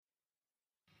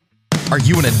Are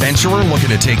you an adventurer looking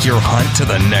to take your hunt to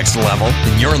the next level?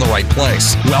 Then you're in the right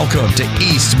place. Welcome to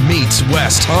East Meets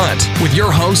West Hunt with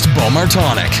your host, Bo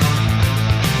Martonic.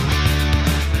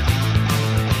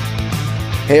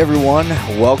 Hey everyone,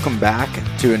 welcome back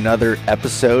to another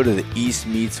episode of the East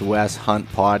Meets West Hunt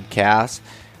podcast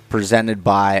presented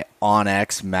by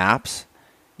onX Maps.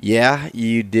 Yeah,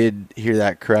 you did hear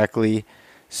that correctly.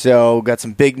 So, got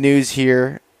some big news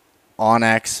here.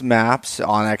 onX Maps,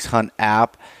 onX Hunt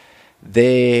app.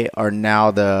 They are now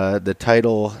the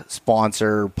title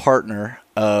sponsor partner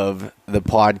of the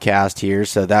podcast here.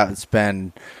 So that's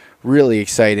been really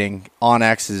exciting.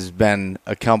 onX has been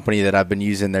a company that I've been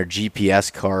using their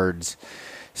GPS cards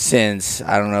since,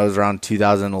 I don't know, it was around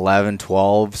 2011,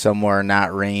 12, somewhere in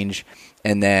that range.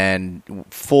 And then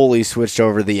fully switched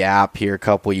over to the app here a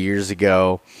couple years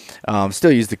ago.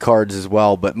 Still use the cards as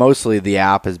well, but mostly the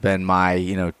app has been my,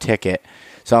 ticket.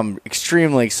 So I'm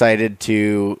extremely excited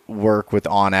to work with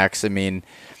onX. I mean,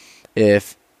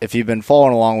 if you've been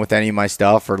following along with any of my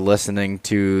stuff or listening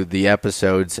to the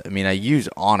episodes, I mean, I use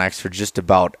onX for just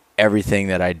about everything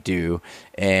that I do.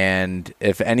 And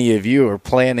if any of you are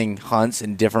planning hunts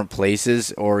in different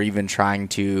places or even trying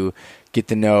to get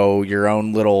to know your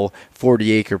own little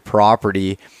 40-acre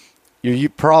property, you're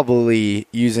probably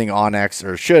using onX,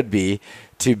 or should be,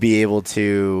 to be able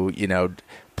to,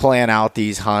 plan out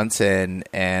these hunts and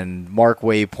mark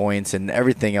waypoints and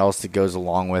everything else that goes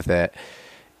along with it.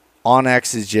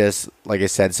 onX is just, like I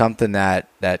said, something that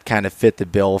kind of fit the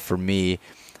bill for me,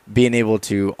 being able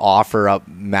to offer up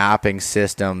mapping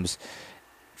systems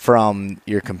from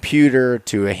your computer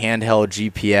to a handheld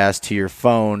GPS to your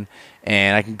phone,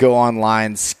 and I can go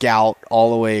online, scout all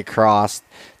the way across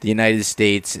the United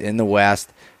States in the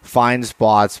West, find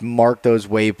spots, mark those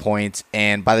waypoints,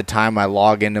 and by the time I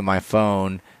log into my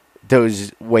phone,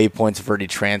 those waypoints have already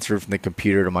transferred from the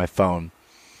computer to my phone.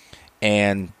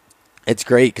 And it's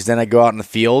great because then I go out in the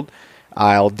field,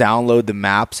 I'll download the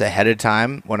maps ahead of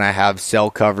time when I have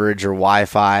cell coverage or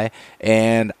Wi-Fi,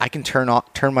 and I can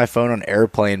turn my phone on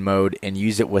airplane mode and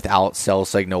use it without cell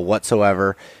signal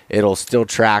whatsoever. It'll still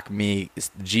track me.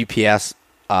 GPS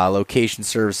location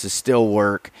services still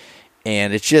work,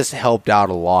 and it's just helped out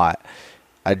a lot.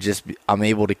 I'm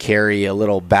able to carry a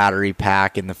little battery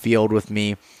pack in the field with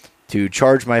me to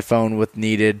charge my phone with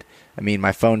needed. I mean,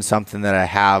 my phone's something that I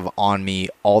have on me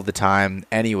all the time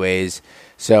anyways,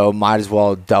 so might as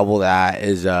well double that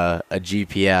as a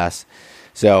GPS.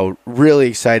 So really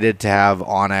excited to have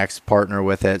onX partner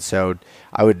with it. So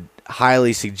I would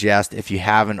highly suggest, if you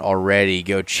haven't already,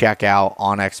 go check out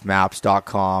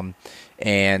onxmaps.com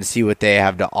and see what they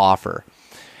have to offer.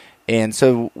 And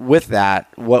so with that,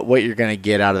 what you're going to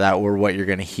get out of that, or what you're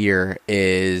going to hear,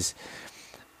 is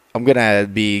I'm going to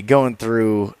be going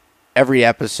through every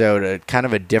episode a kind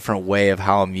of a different way of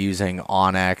how I'm using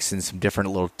onX and some different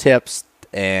little tips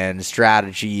and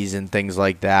strategies and things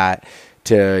like that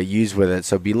to use with it.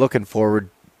 So be looking forward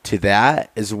to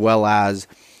that, as well as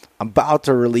I'm about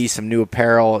to release some new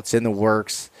apparel. It's in the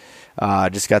works.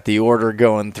 Just got the order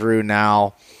going through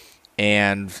now,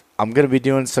 and I'm going to be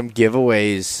doing some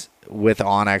giveaways with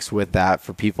onX with that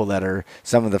for people that are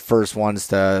some of the first ones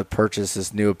to purchase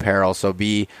this new apparel. So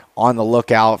be on the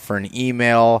lookout for an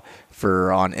email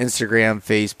on Instagram,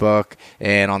 Facebook,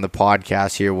 and on the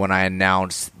podcast here when I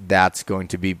announce that's going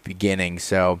to be beginning.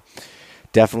 So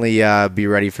definitely be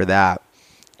ready for that.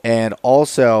 And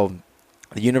also,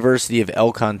 the University of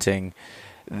Elk Hunting,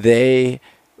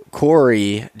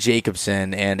 Corey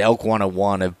Jacobson and Elk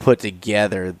 101 have put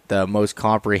together the most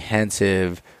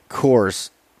comprehensive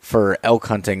course for elk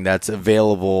hunting that's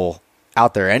available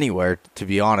out there anywhere, to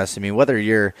be honest. I mean, whether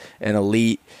you're an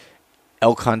elite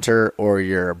elk hunter or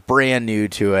you're brand new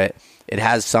to it, it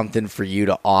has something for you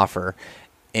to offer.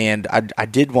 And I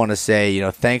did want to say,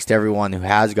 thanks to everyone who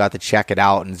has got to check it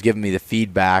out and has given me the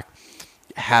feedback.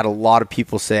 Had a lot of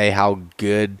people say how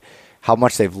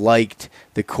much they've liked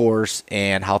the course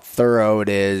and how thorough it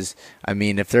is. I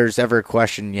mean, if there's ever a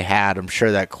question you had, I'm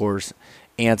sure that course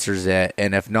answers it.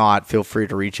 And if not, feel free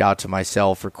to reach out to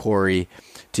myself or Corey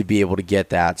to be able to get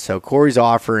that. So Corey's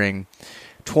offering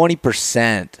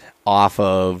 20% off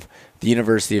of the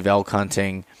University of Elk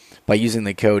Hunting by using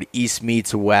the code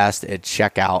EastMeetsWest at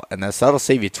checkout, and that'll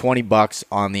save you $20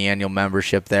 on the annual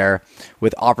membership there,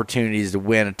 with opportunities to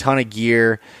win a ton of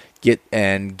gear,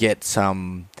 get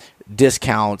some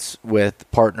discounts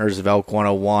with partners of Elk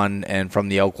 101 and from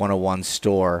the Elk 101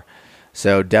 store.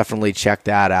 So definitely check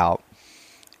that out.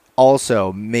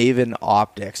 Also, Maven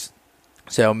Optics.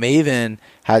 So Maven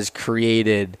has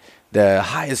created the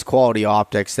highest quality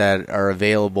optics that are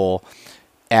available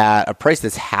at a price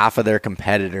that's half of their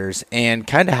competitors. And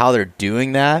kind of how they're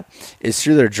doing that is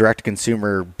through their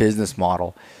direct-to-consumer business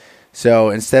model. So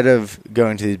instead of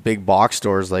going to these big box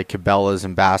stores like Cabela's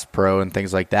and Bass Pro and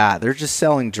things like that, they're just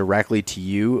selling directly to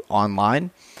you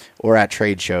online or at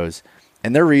trade shows.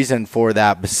 And their reason for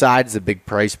that, besides the big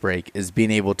price break, is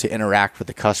being able to interact with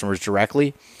the customers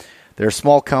directly. They're a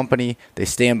small company. They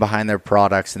stand behind their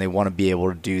products, and they want to be able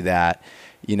to do that,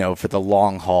 for the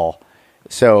long haul.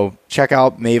 So check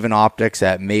out Maven Optics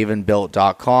at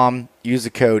mavenbuilt.com. Use the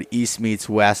code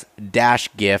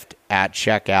EastMeetsWest-gift at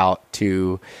checkout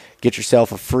to get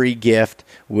yourself a free gift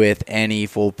with any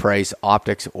full-price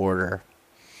optics order.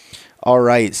 All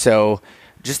right, so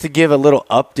just to give a little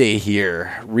update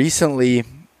here, recently,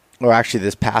 or actually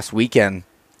this past weekend,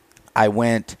 I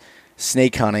went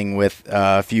snake hunting with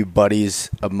a few buddies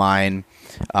of mine,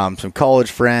 some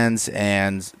college friends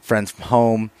and friends from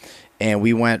home, and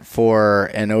we went for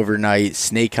an overnight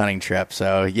snake hunting trip.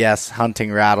 So yes,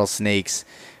 hunting rattlesnakes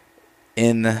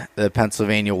in the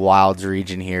Pennsylvania wilds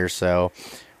region here. So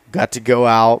got to go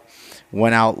out,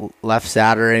 went out, left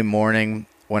Saturday morning,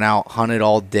 went out, hunted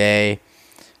all day,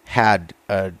 had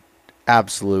a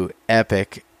absolute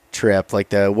epic trip. Like,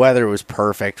 the weather was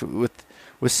perfect. With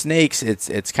snakes,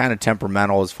 it's kind of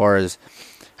temperamental as far as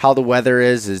how the weather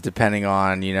is depending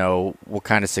on, what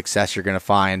kind of success you're going to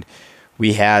find.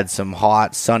 We had some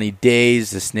hot, sunny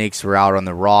days. The snakes were out on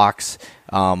the rocks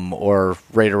or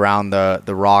right around the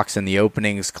rocks and the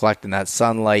openings, collecting that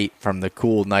sunlight from the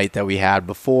cool night that we had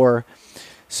before.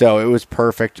 So it was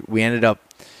perfect. We ended up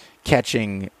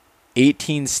catching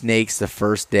 18 snakes the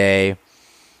first day.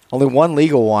 Only one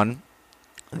legal one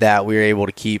that we were able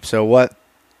to keep. So what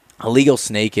a legal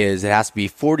snake is, it has to be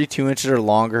 42 inches or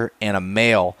longer and a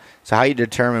male. So how you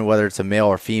determine whether it's a male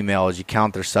or female is you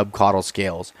count their subcaudal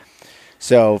scales.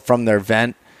 So from their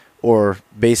vent, or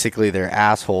basically their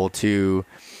asshole, to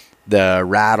the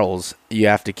rattles, you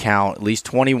have to count at least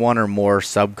 21 or more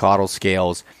subcaudal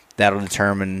scales. That'll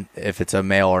determine if it's a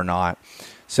male or not.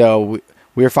 So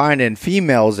we were finding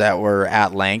females that were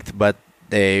at length, but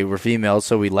they were females,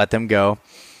 so we let them go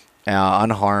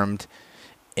unharmed.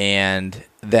 And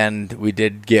then we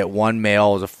did get one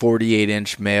male. It was a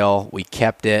 48-inch male. We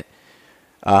kept it.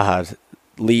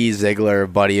 Lee Ziegler, a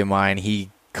buddy of mine,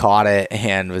 he caught it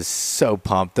and was so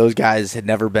pumped. Those guys had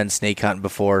never been snake hunting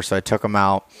before, so I took him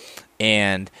out,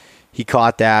 and he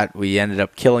caught that. We ended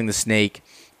up killing the snake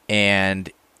and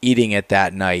eating it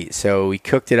that night. So we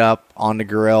cooked it up on the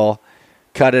grill,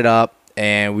 cut it up,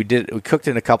 and we cooked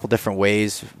it in a couple different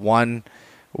ways. One,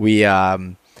 we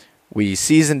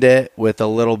seasoned it with a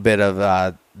little bit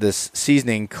of this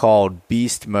seasoning called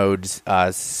Feast Mode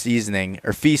seasonings,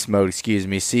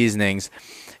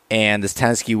 and this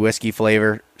Tennessee whiskey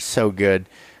flavor, so good.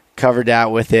 Covered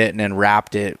that with it and then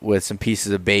wrapped it with some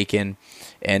pieces of bacon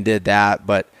and did that.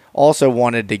 But also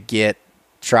wanted to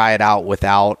try it out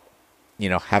without,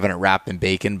 having it wrapped in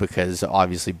bacon, because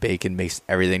obviously bacon makes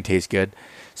everything taste good.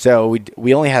 So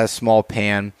we only had a small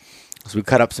pan, so we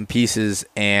cut up some pieces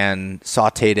and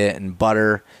sauteed it in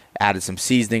butter, added some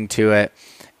seasoning to it,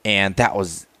 and that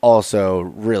was also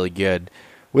really good.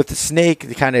 With the snake,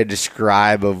 to kind of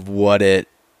describe of what it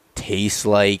tastes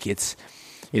like, it's,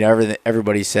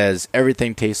 everybody says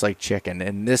everything tastes like chicken,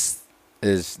 and this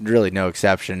is really no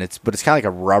exception. But it's kind of like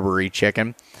a rubbery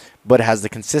chicken, but it has the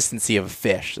consistency of a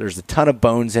fish. There's a ton of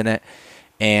bones in it,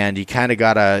 and you kind of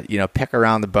gotta pick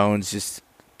around the bones.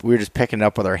 We were just picking it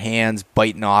up with our hands,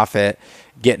 biting off it,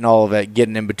 getting all of it,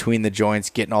 getting in between the joints,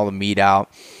 getting all the meat out,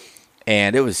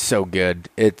 and it was so good.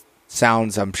 It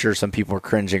sounds, I'm sure some people are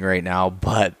cringing right now,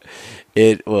 but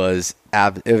it was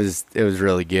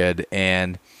really good.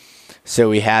 And so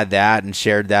we had that and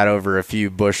shared that over a few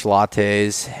bush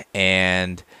lattes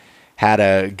and had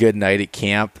a good night at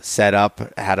camp, set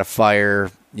up, had a fire,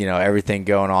 everything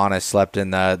going on. I slept in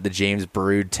the James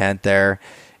Baroud tent there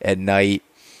at night.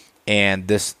 And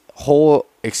this whole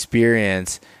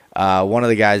experience, one of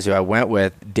the guys who I went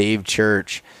with, Dave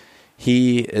Church,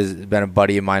 he has been a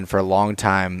buddy of mine for a long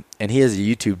time, and he has a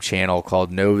YouTube channel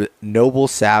called Noble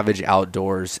Savage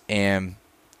Outdoors. And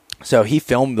so he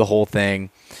filmed the whole thing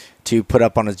to put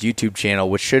up on his YouTube channel,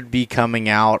 which should be coming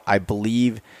out, I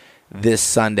believe, this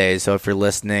Sunday. So if you're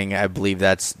listening, I believe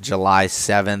that's July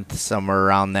 7th, somewhere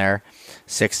around there,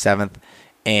 6th, 7th.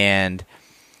 And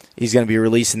he's going to be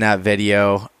releasing that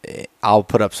video. I'll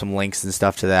put up some links and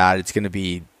stuff to that. It's going to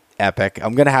be epic.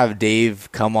 I'm going to have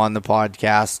Dave come on the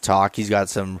podcast, talk. He's got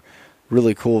some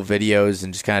really cool videos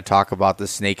and just kind of talk about the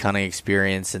snake hunting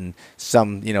experience and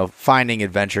some, finding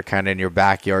adventure kind of in your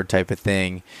backyard type of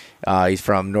thing. He's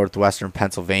from northwestern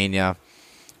Pennsylvania.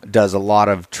 does a lot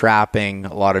of trapping,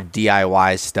 a lot of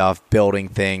DIY stuff, building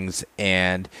things,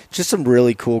 and just some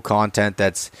really cool content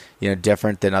that's,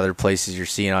 different than other places you're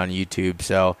seeing on YouTube.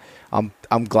 So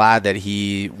I'm glad that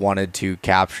he wanted to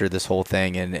capture this whole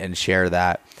thing and share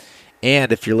that.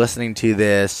 And if you're listening to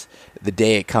this the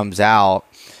day it comes out,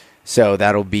 so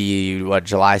that'll be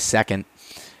July 2nd,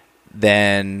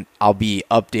 then I'll be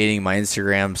updating my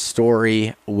Instagram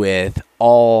story with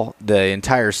all the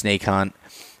entire snake hunt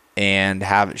and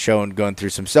have it shown going through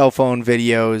some cell phone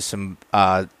videos, some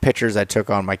pictures I took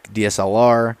on my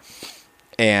DSLR,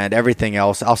 and everything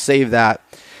else. I'll save that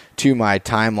to my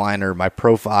timeline or my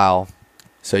profile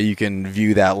so you can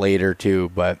view that later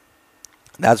too. But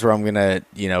that's where I'm going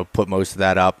to, put most of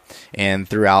that up. And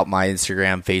throughout my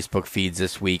Instagram, Facebook feeds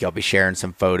this week, I'll be sharing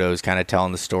some photos, kind of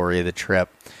telling the story of the trip.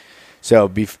 So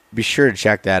be sure to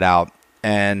check that out.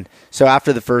 And so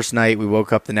after the first night, we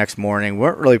woke up the next morning. We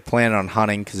weren't really planning on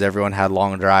hunting because everyone had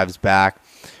long drives back.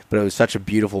 But it was such a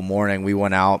beautiful morning. We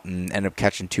went out and ended up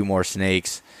catching 2 more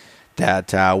snakes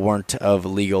that weren't of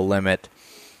legal limit.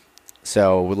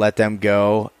 So we let them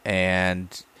go and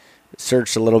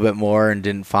searched a little bit more and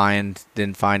didn't find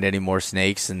any more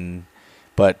snakes.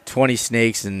 But 20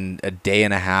 snakes in a day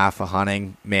and a half of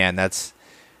hunting, man, that's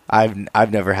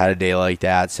I've never had a day like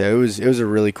that. So it was a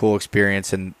really cool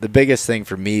experience. And the biggest thing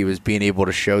for me was being able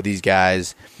to show these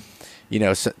guys,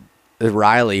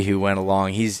 Riley who went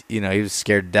along, he was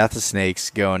scared to death of snakes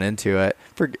going into it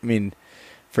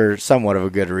for somewhat of a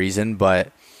good reason.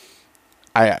 But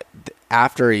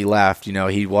after he left,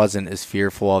 he wasn't as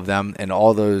fearful of them, and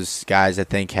all those guys I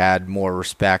think had more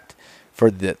respect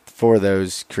for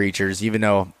those creatures, even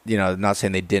though, I'm not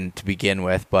saying they didn't to begin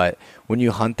with, but when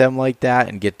you hunt them like that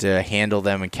and get to handle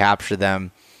them and capture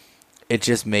them, it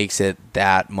just makes it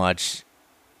that much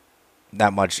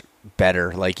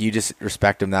better. Like, you just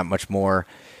respect them that much more,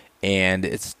 and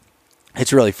it's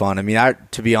really fun.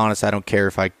 To be honest, I don't care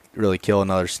if I really kill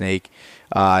another snake.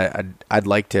 I'd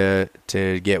like to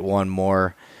get one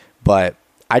more, but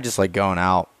I just like going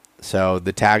out. So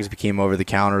the tags became over the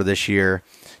counter this year.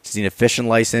 Just need a fishing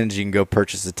license. You can go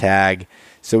purchase a tag.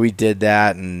 So we did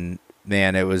that, and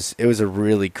man, it was a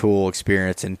really cool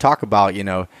experience. And talk about,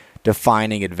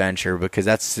 defining adventure, because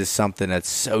that's just something that's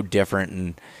so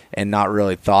different and not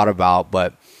really thought about,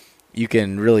 but you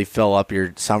can really fill up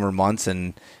your summer months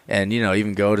and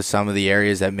even go to some of the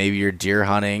areas that maybe you're deer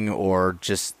hunting, or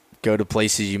just go to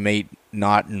places you may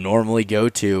not normally go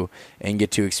to and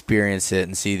get to experience it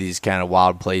and see these kind of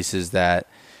wild places that,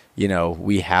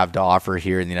 we have to offer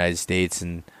here in the United States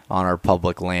and on our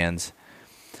public lands.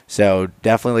 So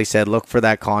definitely said, look for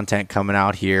that content coming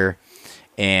out here.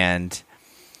 And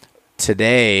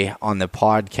today on the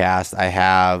podcast, I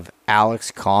have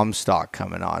Alex Comstock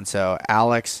coming on. So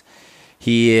Alex,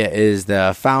 he is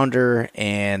the founder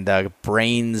and the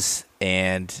brains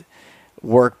and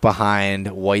work behind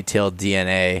Whitetail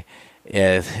DNA.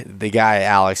 The guy,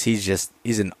 Alex,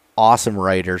 he's an awesome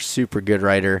writer, super good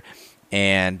writer,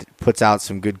 and puts out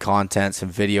some good content, some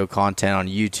video content on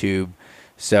YouTube.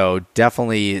 So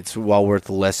definitely it's well worth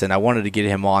the listen. I wanted to get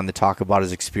him on to talk about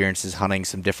his experiences hunting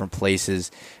some different places,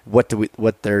 what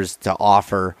there's to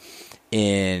offer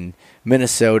in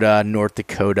Minnesota, North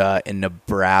Dakota, and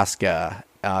Nebraska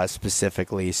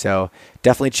specifically. So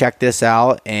definitely check this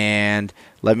out and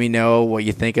let me know what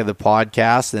you think of the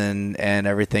podcast and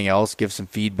everything else. Give some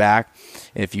feedback.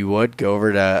 And if you would, go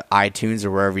over to iTunes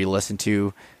or wherever you listen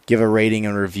to, give a rating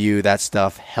and review. That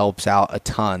stuff helps out a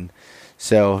ton.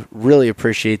 So really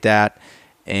appreciate that.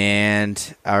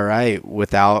 And all right,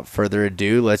 without further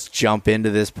ado, let's jump into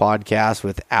this podcast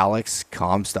with Alex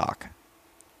Comstock.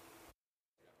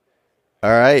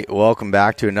 All right, welcome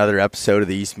back to another episode of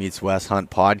the East Meets West Hunt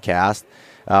podcast.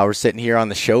 We're sitting here on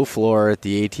the show floor at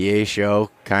the ATA show,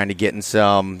 kind of getting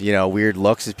some, weird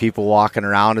looks as people walking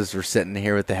around as we're sitting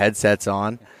here with the headsets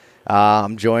on.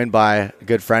 I'm joined by a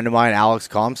good friend of mine, Alex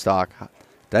Comstock.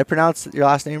 Did I pronounce your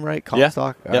last name right?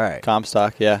 Comstock? Yeah. All right.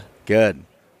 Comstock, yeah. Good.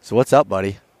 So what's up,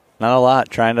 buddy? Not a lot.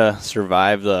 Trying to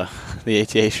survive the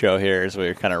ATA show here as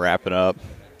we're kind of wrapping up.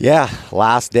 Yeah,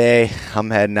 last day. I'm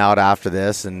heading out after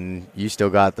this, and you still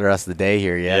got the rest of the day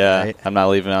here yet, yeah, right? I'm not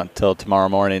leaving out until tomorrow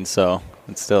morning, so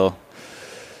it's still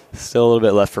a little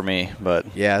bit left for me.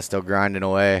 But yeah, still grinding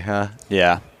away, huh?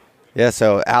 Yeah. Yeah,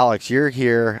 so Alex, you're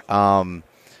here.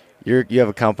 You have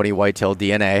a company, Whitetail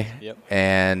DNA. Yep.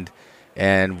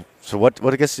 And so what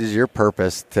I guess is your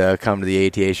purpose to come to the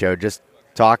ATA show? Just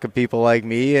talk to people like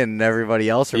me and everybody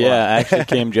else? Or yeah, what? I actually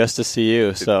came just to see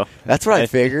you. So that's what I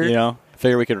figured. I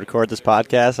figured we could record this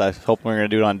podcast. I was hoping we were going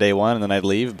to do it on day one, and then I'd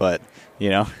leave, but,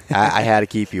 I had to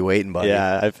keep you waiting, buddy.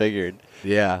 Yeah, I figured.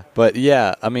 Yeah. But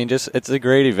yeah, I mean, just it's a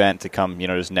great event to come,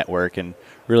 just network and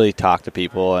really talk to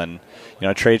people. And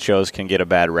trade shows can get a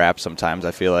bad rap sometimes,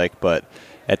 I feel like, but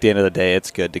at the end of the day,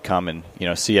 it's good to come and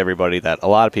see everybody that a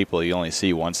lot of people you only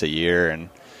see once a year, and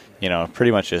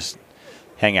pretty much just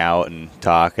hang out and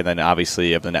talk. And then obviously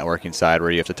you have the networking side where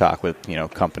you have to talk with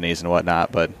companies and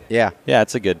whatnot. But yeah,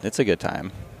 it's a good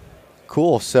time.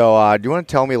 Cool. So do you want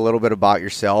to tell me a little bit about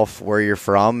yourself, where you're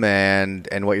from, and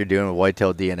what you're doing with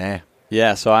Whitetail DNA?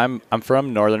 Yeah, so I'm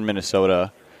from northern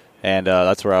Minnesota, and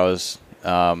that's where I was.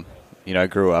 I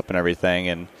grew up and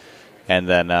everything, and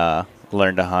then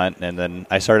learned to hunt, and then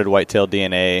I started Whitetail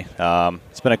DNA.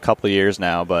 It's been a couple of years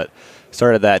now, but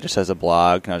started that just as a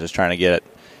blog. I was just trying to get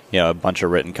a bunch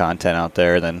of written content out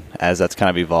there. And then as that's kind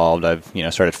of evolved, I've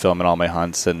started filming all my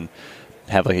hunts and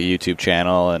have like a YouTube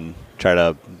channel and try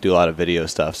to do a lot of video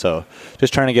stuff. So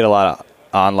just trying to get a lot of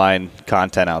online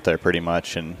content out there pretty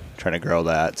much and trying to grow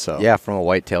that. So yeah, from a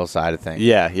whitetail side of things.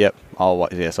 Yeah, yep. So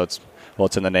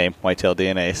it's in the name, Whitetail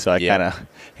DNA. So I kind of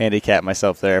handicap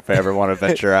myself there if I ever want to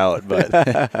venture out.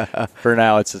 But for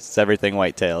now, it's everything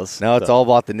whitetails. No, it's all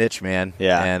about the niche, man.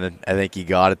 Yeah. And I think you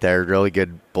got it there. Really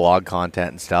good blog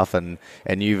content and stuff. And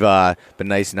you've been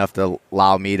nice enough to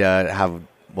allow me to have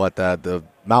the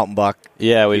mountain buck.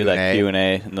 Yeah, we did that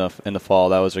Q&A in the fall.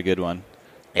 That was a good one.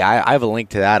 Yeah, I have a link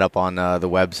to that up on the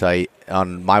website,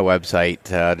 on my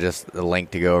website, just the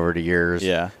link to go over to yours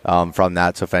from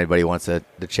that. So if anybody wants to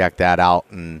check that out,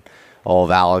 and all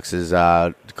of Alex's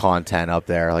content up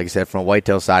there. Like I said, from a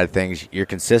whitetail side of things, you're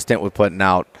consistent with putting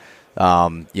out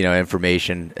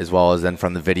information, as well as then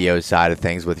from the video side of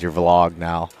things with your vlog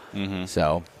now. Mm-hmm.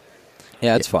 So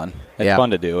yeah, it's fun. It's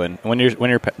fun to do, and when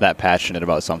you're that passionate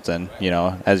about something,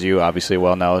 as you obviously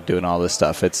well know, doing all this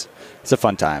stuff, it's a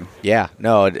fun time. Yeah,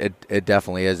 no, it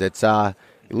definitely is. It's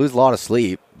you lose a lot of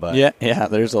sleep, but yeah.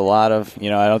 There's a lot of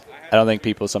I don't think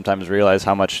people sometimes realize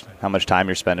how much time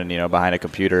you're spending behind a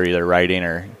computer, either writing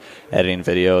or editing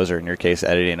videos, or in your case,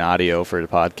 editing audio for the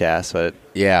podcast. But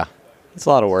yeah, it's a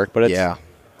lot of work, but it's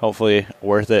hopefully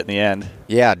worth it in the end.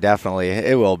 Yeah, definitely,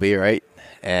 it will be, right?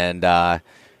 And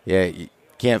you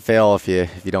can't fail if you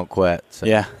don't quit. So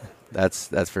yeah,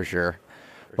 that's for sure.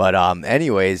 But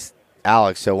anyways,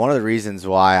 Alex, so one of the reasons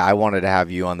why I wanted to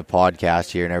have you on the podcast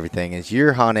here and everything is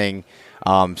you're hunting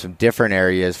some different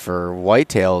areas for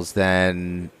whitetails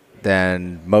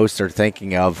than most are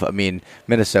thinking of. I mean,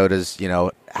 Minnesota's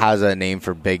has a name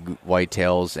for big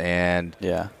whitetails, and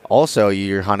also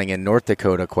you're hunting in North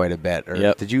Dakota quite a bit.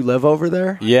 Did you live over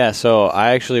there? Yeah, so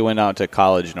I actually went out to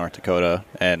college in North Dakota,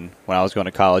 and when I was going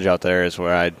to college out there is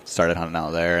where I started hunting out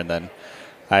there, and then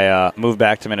I moved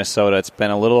back to Minnesota. It's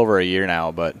been a little over a year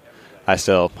now, but I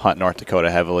still hunt North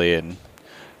Dakota heavily and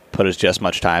put as just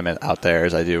much time out there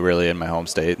as I do really in my home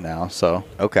state now. So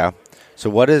okay, so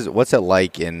what's it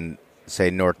like in, say,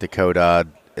 North Dakota,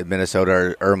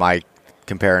 Minnesota, or am I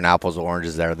comparing apples to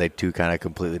oranges there? Are they two kind of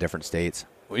completely different states?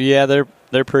 Yeah,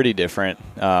 they're pretty different.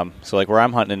 So like where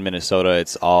I'm hunting in Minnesota,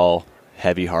 it's all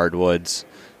heavy hardwoods.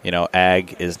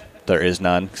 Ag there is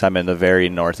none, because I'm in the very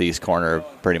northeast corner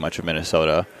pretty much of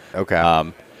Minnesota.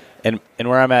 Okay. And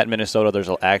where I'm at in Minnesota,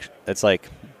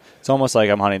 it's almost like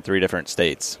I'm hunting three different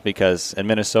states, because in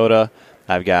Minnesota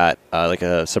I've got like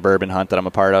a suburban hunt that I'm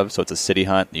a part of, so it's a city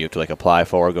hunt. You have to apply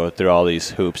for, go through all these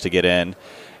hoops to get in,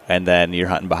 and then you're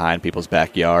hunting behind people's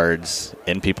backyards,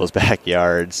 in people's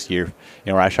backyards.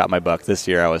 Where I shot my buck this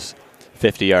year, I was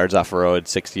 50 yards off a road,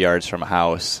 60 yards from a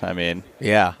house. I mean,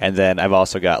 yeah. And then I've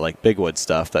also got big wood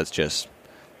stuff that's just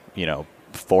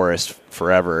forest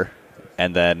forever.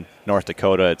 And then North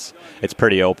Dakota, it's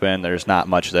pretty open. There's not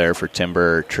much there for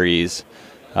timber or trees.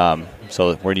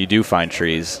 So when you do find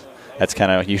trees, that's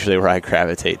kind of usually where I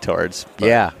gravitate towards.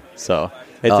 But, so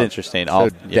it's interesting. So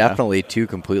definitely two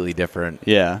completely different.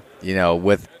 Yeah.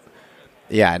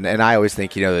 And I always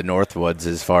think the Northwoods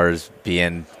as far as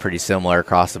being pretty similar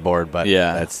across the board, but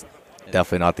that's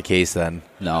definitely not the case then.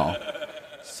 No.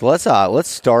 So let's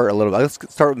start a little bit.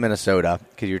 Let's start with Minnesota,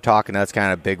 because you're talking. That's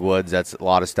kind of big woods. That's a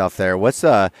lot of stuff there. What's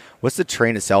the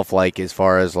terrain itself like as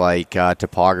far as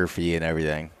topography and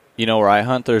everything? Where I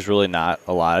hunt, there's really not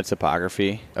a lot of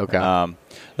topography. Okay.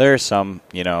 There are some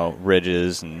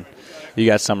ridges, and you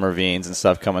got some ravines and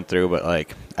stuff coming through, but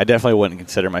I definitely wouldn't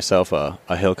consider myself a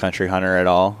hill country hunter at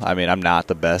all. I mean, I'm not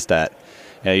the best at.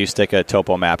 You stick a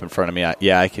topo map in front of me.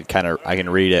 I can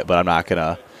read it, but I'm not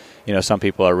gonna. Some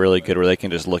people are really good where they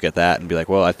can just look at that and be like,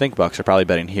 well, I think bucks are probably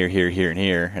bedding here, here, here, and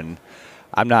here. And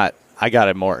I'm not. I got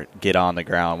to more get on the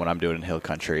ground when I'm doing in hill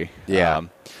country. Yeah.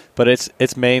 But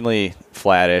it's mainly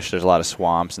flattish. There's a lot of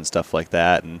swamps and stuff like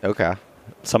that. And okay.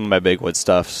 Some of my big wood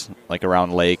stuff's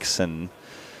around lakes and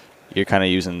you're kind of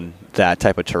using that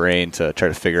type of terrain to try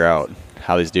to figure out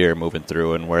how these deer are moving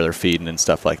through and where they're feeding and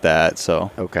stuff like that.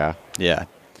 So Okay. yeah.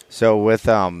 So with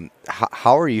how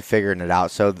are you figuring it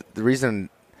out? So the reason,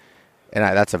 and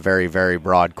that's a very, very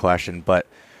broad question, but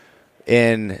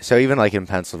even like in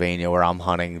Pennsylvania where I'm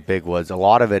hunting big woods, a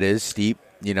lot of it is steep,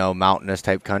 mountainous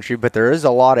type country, but there is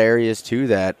a lot of areas too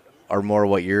that are more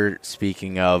what you're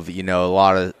speaking of, a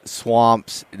lot of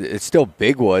swamps. It's still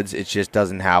big woods. It just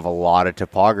doesn't have a lot of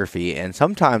topography. And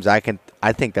sometimes I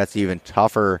think that's even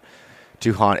tougher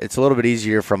to hunt. It's a little bit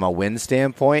easier from a wind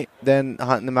standpoint than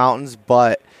hunting the mountains,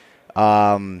 but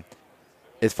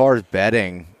as far as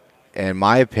bedding, in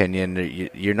my opinion,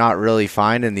 you're not really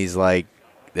finding these like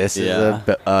this is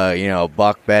a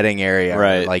buck bedding area,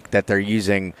 right? Like that they're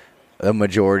using the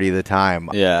majority of the time.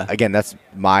 Yeah. Again, that's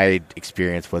my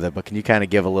experience with it. But can you kind of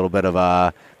give a little bit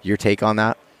of your take on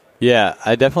that? Yeah,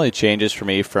 it definitely changes for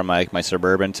me from like my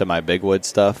suburban to my big wood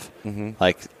stuff. Mm-hmm.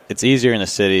 Like it's easier in the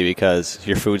city because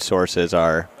your food sources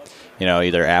are,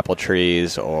 either apple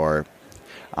trees or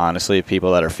honestly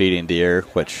people that are feeding deer,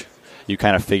 which you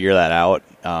kind of figure that out.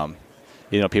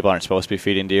 People aren't supposed to be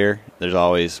feeding deer. There's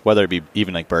always, whether it be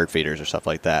even like bird feeders or stuff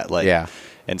like that.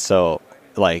 And so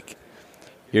like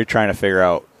you're trying to figure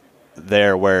out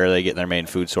where they get their main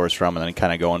food source from and then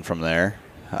kind of going from there.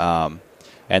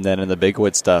 And then in the big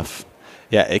wood stuff,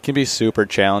 yeah, it can be super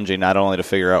challenging not only to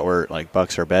figure out where like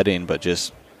bucks are bedding, but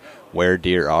just where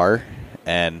deer are.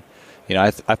 And,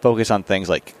 I focus on things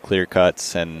like clear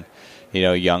cuts and,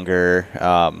 younger,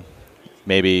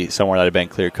 maybe somewhere that had been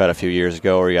clear cut a few years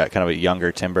ago where you got kind of a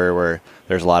younger timber where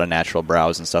there's a lot of natural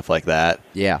browse and stuff like that.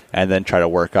 Yeah. And then try to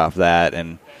work off that.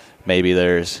 And maybe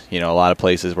there's, a lot of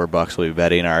places where bucks will be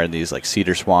bedding are in these like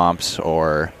cedar swamps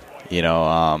or,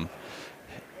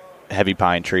 heavy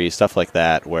pine trees, stuff like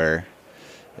that, where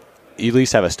you at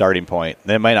least have a starting point.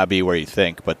 It might not be where you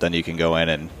think, but then you can go in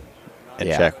and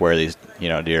check where these,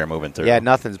 deer are moving through. Yeah,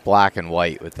 nothing's black and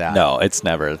white with that. No, it's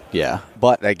never,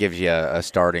 But that gives you a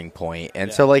starting point.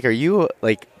 And so, like, are you,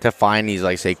 like, to find these,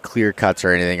 like, say, clear cuts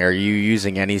or anything, are you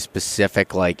using any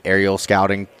specific, like, aerial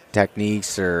scouting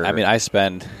techniques? Or I mean, I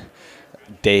spend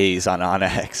days on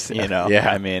onX, Yeah.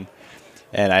 I mean,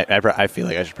 and I feel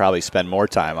like I should probably spend more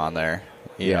time on there.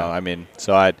 You know, I mean,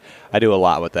 so I do a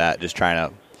lot with that, just trying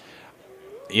to,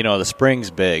 the spring's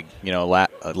big.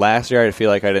 Last year I feel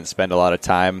like I didn't spend a lot of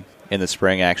time in the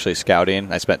spring actually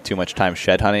scouting. I spent too much time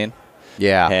shed hunting.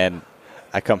 Yeah. And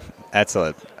that's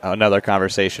another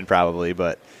conversation probably,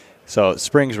 but so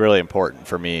spring's really important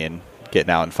for me and getting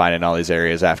out and finding all these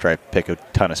areas after I pick a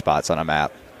ton of spots on a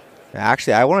map.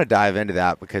 Actually, I want to dive into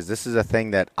that because this is a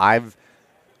thing that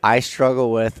I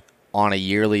struggle with on a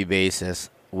yearly basis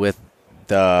with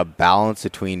the balance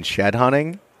between shed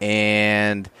hunting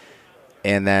and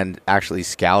then actually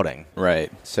scouting.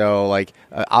 Right. So, like,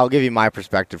 I'll give you my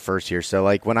perspective first here. So,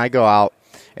 like, when I go out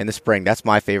in the spring, that's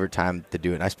my favorite time to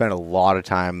do it. And I spend a lot of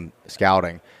time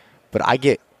scouting, but I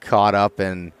get caught up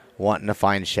in wanting to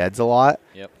find sheds a lot.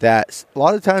 Yep. That a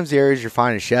lot of times the areas you're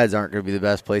finding sheds aren't going to be the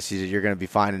best places you're going to be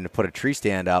finding to put a tree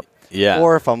stand up. Yeah.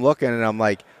 Or if I'm looking and I'm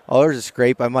like, oh, there's a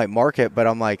scrape, I might mark it, but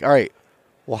I'm like, all right,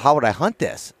 well, how would I hunt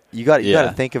this? You got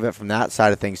to think of it from that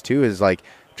side of things too, is like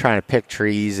trying to pick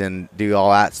trees and do all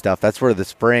that stuff. That's where the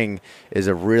spring is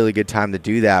a really good time to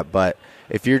do that. But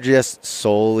if you're just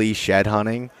solely shed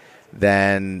hunting,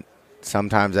 then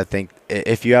sometimes I think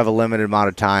if you have a limited amount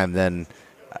of time, then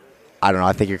I don't know,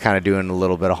 I think you're kind of doing a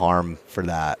little bit of harm for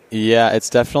that. Yeah, it's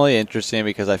definitely interesting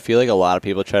because I feel like a lot of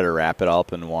people try to wrap it all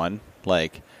up in one.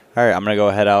 Like, all right, I'm going to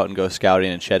go head out and go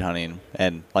scouting and shed hunting.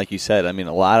 And like you said, I mean,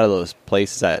 a lot of those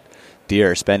places that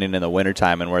deer are spending in the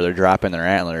wintertime and where they're dropping their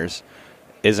antlers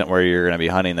isn't where you're going to be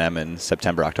hunting them in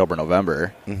September, October,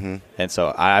 November. Mm-hmm. And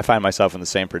so I find myself in the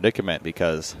same predicament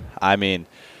because, I mean,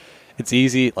 it's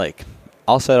easy. Like,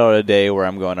 I'll set out a day where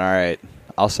I'm going, all right,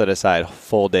 I'll set aside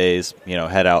full days,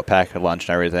 head out, pack a lunch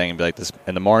and everything, and be like, this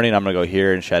in the morning I'm going to go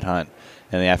here and shed hunt.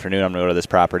 In the afternoon I'm going to go to this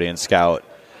property and scout.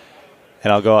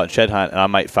 And I'll go out and shed hunt, and I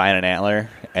might find an antler,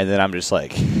 and then I'm just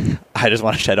like, I just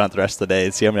want to shed hunt the rest of the day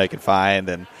and see how many I can find.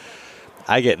 And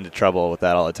I get into trouble with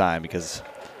that all the time because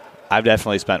I've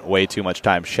definitely spent way too much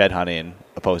time shed hunting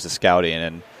opposed to scouting.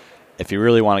 And if you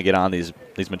really want to get on these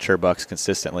mature bucks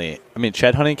consistently, I mean,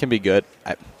 shed hunting can be good.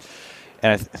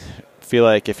 I feel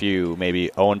like if you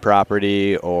maybe own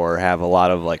property or have a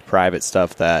lot of like private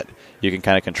stuff that you can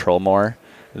kind of control more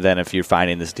than if you're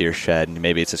finding this deer shed and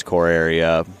maybe it's this core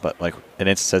area. But like in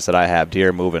instances that I have,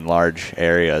 deer move in large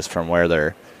areas from where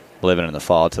they're living in the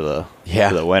fall to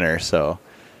the winter. So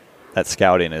that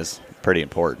scouting is pretty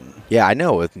important. Yeah, I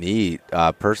know with me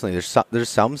personally, there's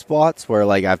some spots where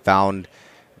like I found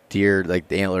deer, like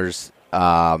the antlers,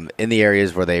 in the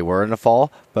areas where they were in the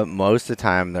fall, but most of the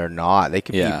time they're not. They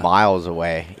could be miles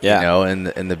away, you know, in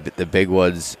the big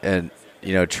woods and,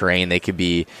 you know, terrain. They could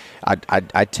be,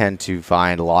 I tend to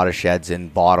find a lot of sheds in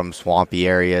bottom swampy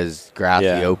areas,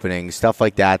 grassy openings, stuff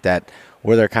like that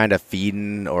where they're kind of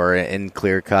feeding or in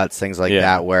clear cuts, things like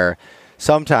that, where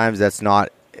sometimes that's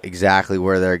not exactly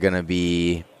where they're going to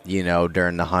be, you know,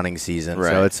 during the hunting season.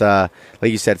 Right. So it's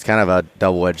like you said, it's kind of a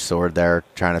double-edged sword there,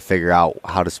 trying to figure out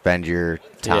how to spend your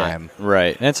time. Yeah,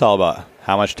 right. And it's all about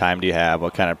how much time do you have,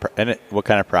 what kind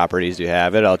of properties do you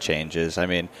have. It all changes. I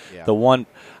mean,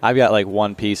 I've got like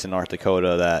one piece in North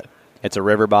Dakota that it's a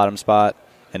river bottom spot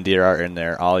and deer are in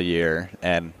there all year,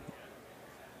 and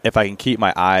if I can keep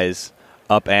my eyes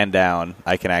up and down,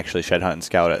 I can actually shed hunt and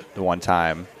scout at the one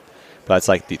time. But it's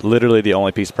like literally the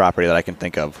only piece of property that I can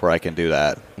think of where I can do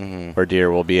that, where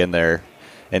deer will be in there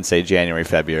in, say, January,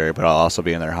 February, but I'll also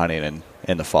be in there hunting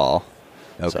in the fall.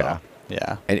 Okay. So,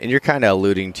 yeah. And you're kind of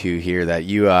alluding to here that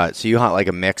you you hunt like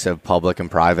a mix of public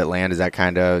and private land. Is that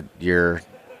kind of what you're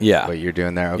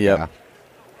doing there? Okay. Yep.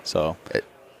 So.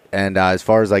 And as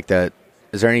far as like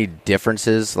is there any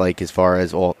differences, like as far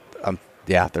as,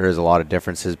 there is a lot of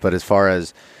differences, but as far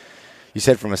as you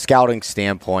said from a scouting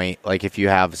standpoint, like if you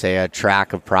have, say, a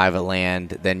tract of private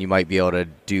land, then you might be able to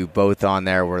do both on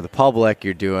there, where the public,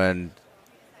 you're doing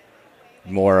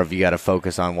more of, you got to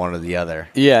focus on one or the other.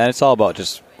 Yeah, and it's all about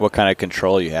just what kind of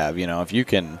control you have. You know, if you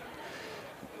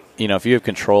have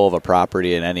control of a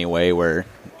property in any way where,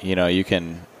 you know,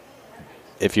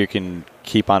 if you can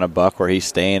keep on a buck where he's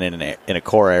staying in a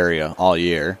core area all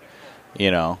year,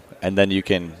 you know, and then you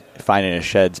can finding his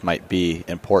sheds might be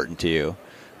important to you.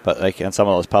 But like in some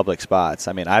of those public spots,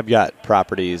 I mean, I've got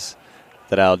properties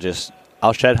that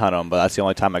I'll shed hunt them, but that's the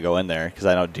only time I go in there because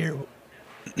I know deer.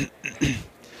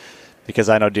 Because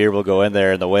I know deer will go in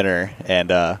there in the winter, and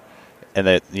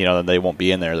that, you know, they won't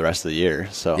be in there the rest of the year.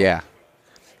 So yeah.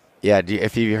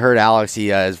 If you heard Alex,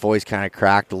 his voice kind of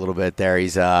cracked a little bit there.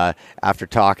 He's after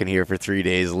talking here for 3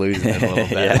 days, losing it a little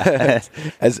bit,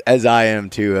 as I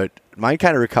am too. Mine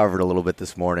kind of recovered a little bit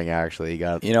this morning, actually.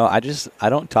 You know, I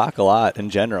don't talk a lot in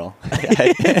general.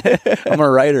 I'm a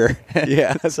writer.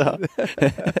 Yeah. So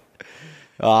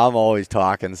I'm always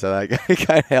talking, so that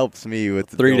kind of helps me with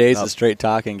 3 days of straight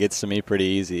talking gets to me pretty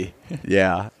easy.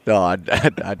 Yeah. No,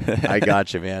 I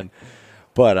got you, man.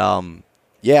 But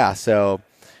so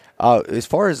as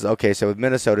far as so with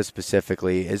Minnesota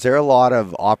specifically, is there a lot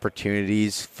of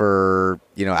opportunities for,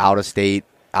 you know,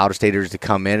 out-of-staters to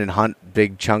come in and hunt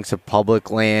big chunks of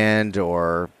public land?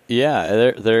 Or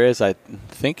yeah, there is. I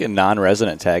think a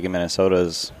non-resident tag in Minnesota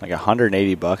is like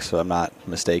 $180, if I'm not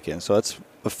mistaken. So it's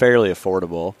fairly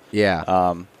affordable.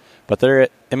 Yeah. But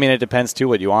it depends too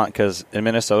what you want, because in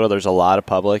Minnesota there's a lot of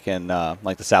public in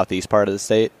like the southeast part of the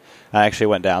state. I actually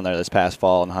went down there this past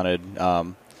fall and hunted.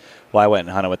 I went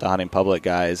and hunted with the hunting public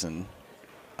guys, and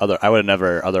I would have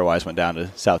never otherwise went down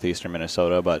to southeastern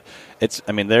Minnesota. But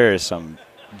there is some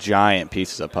giant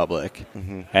pieces of public.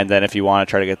 And then if you want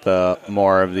to try to get the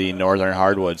more of the northern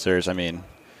hardwoods, there's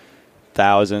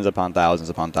thousands upon thousands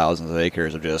upon thousands of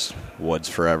acres of just woods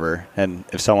forever. And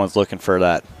if someone's looking for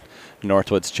that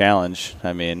Northwoods challenge,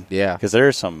 because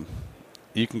there's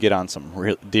you can get on some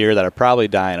real deer that are probably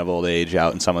dying of old age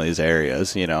out in some of these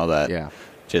areas, you know, that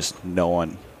just no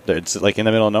one, it's like in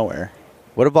the middle of nowhere.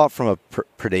 What about from a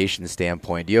predation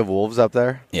standpoint? Do you have wolves up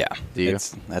there? Yeah. Do you?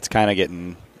 That's kind of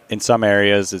getting, in some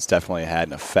areas, it's definitely had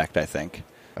an effect, I think.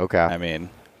 Okay.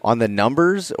 On the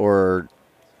numbers or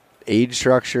age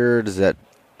structure,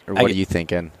 what are you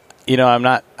thinking? You know,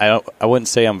 I wouldn't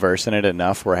say I'm versed in it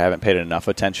enough where I haven't paid enough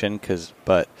attention,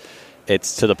 but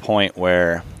it's to the point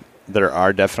where there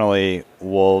are definitely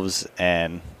wolves,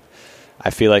 and I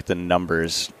feel like the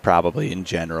numbers probably in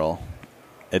general,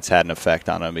 it's had an effect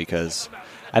on them, because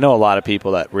I know a lot of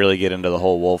people that really get into the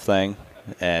whole wolf thing,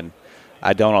 and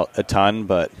I don't a ton,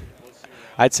 but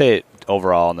I'd say it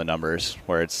overall in the numbers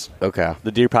where it's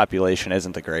the deer population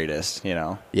isn't the greatest, you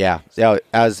know. Yeah,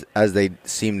 as they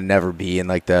seem to never be in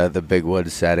like the big wood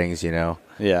settings, you know.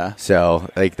 Yeah. So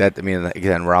like that,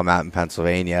 again, where I'm at in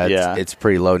Pennsylvania, it's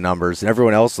pretty low numbers, and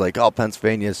everyone else is like, oh,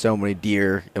 Pennsylvania has so many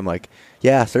deer. I'm like,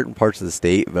 yeah, certain parts of the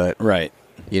state, but right,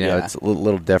 you know, it's a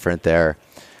little different there.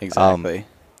 Exactly.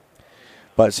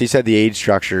 But so you said the age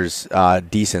structure's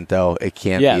decent, though. It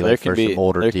can't be like for some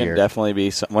older deer. There can definitely be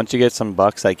some, once you get some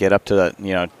bucks that get up to that,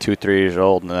 2-3 years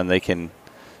old, and then they can,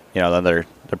 then they're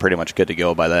pretty much good to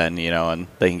go by then, and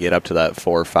they can get up to that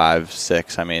 4, 5,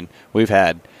 6.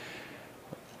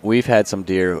 We've had some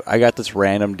deer. I got this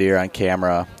random deer on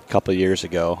camera a couple of years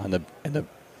ago, and the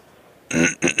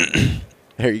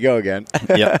There you go again.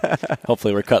 Yep.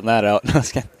 Hopefully we're cutting that out.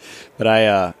 But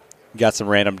I got some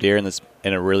random deer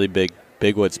in a really big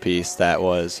woods piece that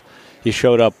was, he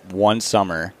showed up one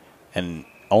summer and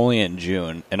only in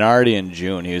June, and already in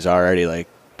June he was already like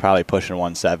probably pushing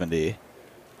 170.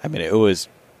 I mean, it was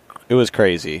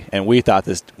crazy, and we thought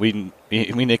we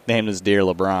nicknamed this deer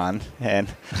LeBron, and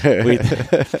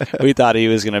we thought he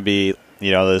was going to be,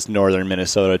 you know, this northern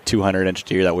Minnesota 200-inch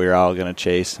deer that we were all going to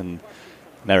chase, and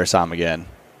never saw him again.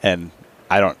 And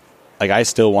I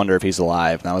still wonder if he's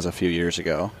alive. And that was a few years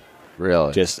ago.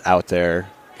 Really? Just out there,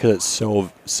 because it's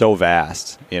so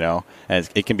vast, you know, and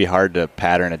it can be hard to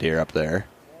pattern a deer up there.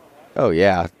 Oh,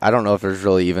 yeah. I don't know if there's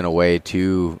really even a way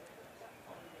to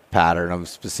pattern them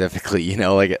specifically. You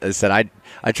know, like I said,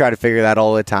 I try to figure that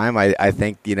all the time. I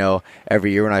think, you know,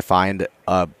 every year when I find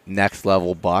a next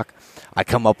level buck, I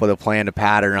come up with a plan to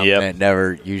pattern them, and it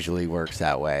never usually works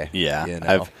that way. Yeah. You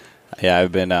know?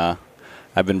 I've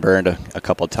been burned a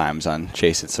couple of times on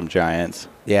chasing some giants.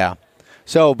 Yeah.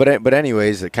 So, but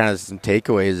anyways, kind of some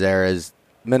takeaways there is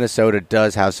Minnesota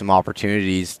does have some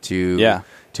opportunities to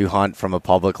hunt from a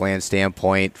public land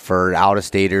standpoint for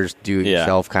out-of-staters,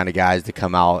 do-it-yourself kind of guys to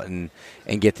come out and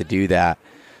get to do that.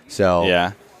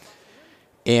 So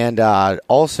and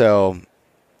also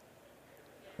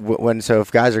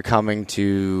if guys are coming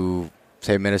to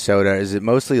say Minnesota, is it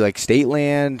mostly like state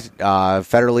land,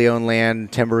 federally owned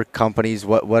land, timber companies?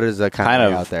 What is the kind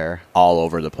of out there? All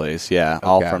over the place, yeah. Okay.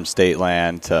 All from state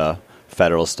land to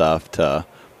federal stuff to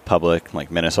public,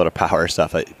 like Minnesota Power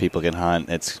stuff that people can hunt.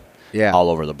 It's all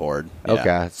over the board. Yeah.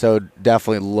 Okay, so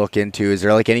definitely look into. Is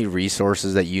there like any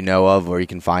resources that you know of where you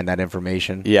can find that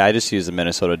information? Yeah, I just use the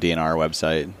Minnesota DNR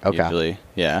website usually.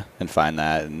 Yeah, and find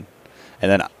that, and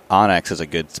then Onyx is a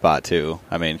good spot too.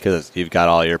 I mean, because you've got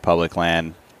all your public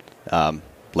land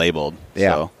labeled.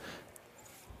 Yeah. So.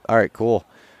 All right, cool.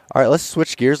 All right, let's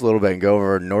switch gears a little bit and go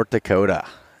over North Dakota.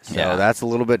 So that's a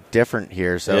little bit different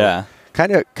here. So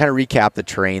kind of recap the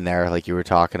terrain there, like you were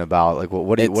talking about. Like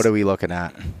what are we looking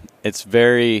at? It's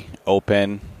very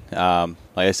open. Like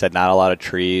I said, not a lot of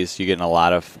trees. You're getting a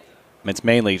lot of. It's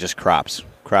mainly just crops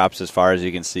as far as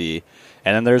you can see,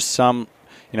 and then there's some.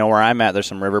 You know, where I'm at, there's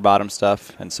some river bottom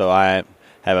stuff, and so I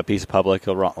have a piece of public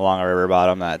along a river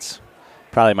bottom that's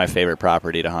probably my favorite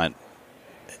property to hunt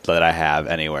that I have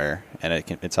anywhere, and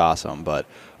it's awesome. But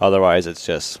otherwise, it's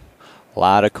just a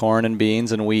lot of corn and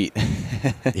beans and wheat.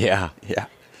 Yeah. A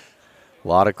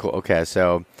lot of cool. Okay,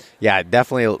 so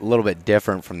definitely a little bit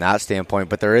different from that standpoint,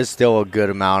 but there is still a good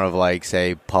amount of like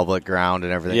say public ground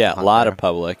and everything. Yeah, a lot of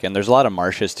public, and there's a lot of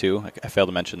marshes too. I failed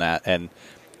to mention that, and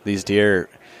these deer.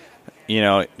 You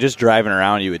know, just driving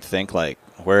around, you would think like,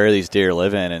 where are these deer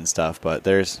living and stuff? But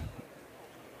there's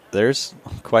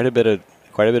quite a bit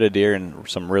of deer and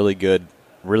some really good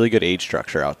age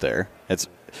structure out there. It's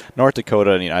North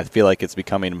Dakota. You know, I feel like it's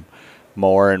becoming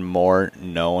more and more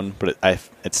known, but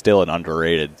it's still an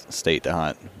underrated state to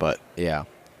hunt. But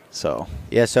so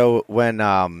when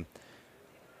the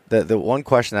one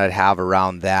question I'd have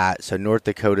around that, so North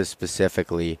Dakota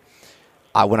specifically.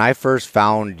 When I first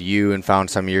found you and found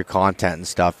some of your content and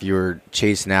stuff, you were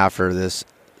chasing after this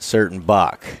certain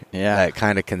buck that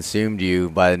kind of consumed you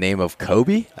by the name of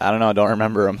Kobe. I don't know. I don't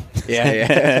remember him.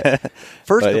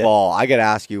 First of all, I got to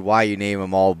ask you why you name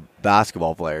them all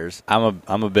basketball players. I'm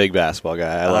a big basketball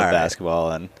guy. I love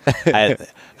basketball, and I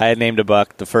had named a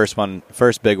buck. The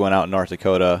first big one out in North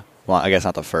Dakota. Well, I guess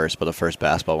not the first, but the first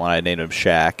basketball one. I named him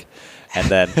Shaq, and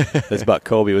then this buck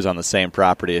Kobe was on the same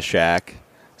property as Shaq.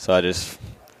 So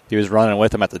he was running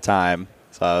with him at the time.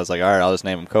 So I was like, all right, I'll just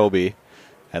name him Kobe.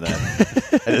 And then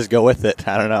I just go with it.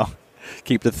 I don't know.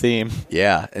 Keep the theme.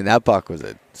 Yeah, and that buck was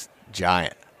a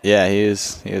giant. Yeah, he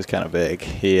was kind of big.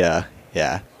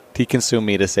 He consumed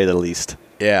me to say the least.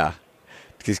 Yeah.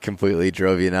 He's completely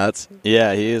drove you nuts.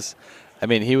 Yeah, he was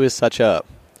such a,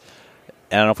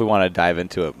 I don't know if we want to dive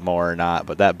into it more or not,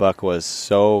 but that buck was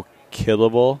so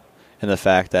killable in the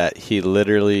fact that he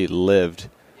literally lived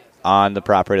on the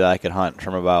property that I could hunt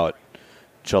from about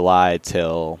July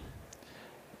till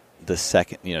the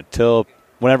second, till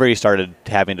whenever he started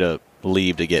having to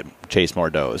leave to chase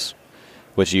more does,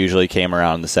 which usually came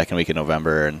around the second week of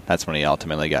November, and that's when he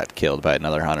ultimately got killed by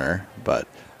another hunter. But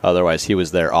otherwise, he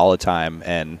was there all the time,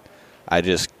 and I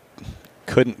just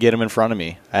couldn't get him in front of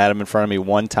me. I had him in front of me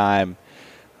one time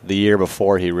the year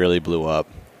before he really blew up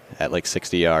at like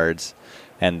 60 yards,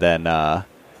 and then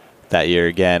that year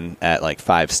again at like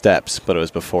 5 steps, but it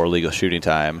was before legal shooting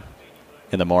time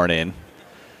in the morning.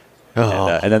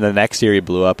 And then the next year he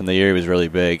blew up, and the year he was really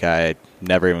big. I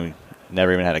never even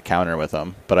had a counter with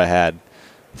him, but I had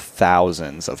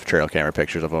thousands of trail camera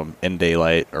pictures of them in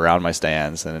daylight around my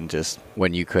stands, and just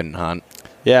when you couldn't hunt.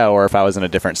 Yeah, or if I was in a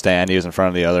different stand, he was in front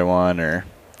of the other one, or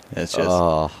it's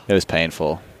just it was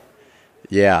painful.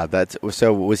 Yeah,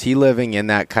 so was he living in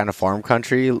that kind of farm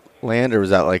country land, or was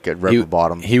that like a river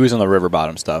bottom? He was in the river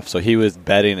bottom stuff. So he was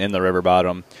bedding in the river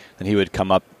bottom, and he would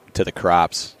come up to the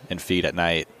crops and feed at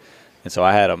night. And so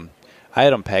I had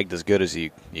him pegged as good as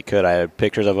you could. I had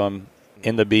pictures of him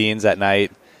in the beans at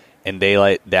night, in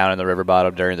daylight down in the river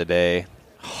bottom during the day,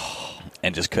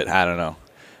 and just couldn't. I don't know.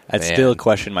 I'd still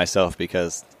question myself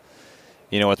because,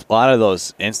 with a lot of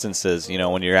those instances,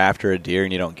 when you're after a deer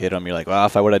and you don't get them, you're like, well,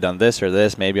 if I would have done this or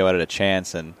this, maybe I would have had a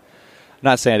chance. And I'm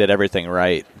not saying I did everything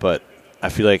right, but I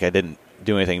feel like I didn't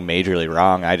do anything majorly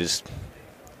wrong.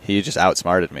 He just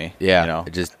outsmarted me. Yeah,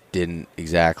 it just didn't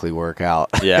exactly work out.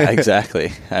 Yeah,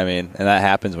 exactly. I mean, and that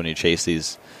happens when you chase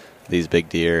these big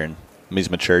deer and these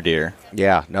mature deer.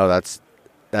 Yeah, no,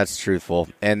 that's truthful.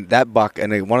 And that buck,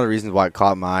 and one of the reasons why it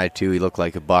caught my eye too, he looked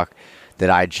like a buck that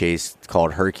I chased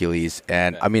called Hercules.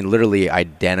 And I mean, literally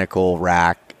identical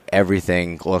rack,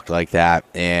 everything looked like that.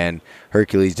 And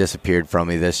Hercules disappeared from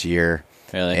me this year.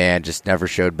 Really? And just never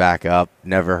showed back up.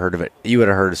 Never heard of it. You would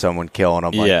have heard of someone killing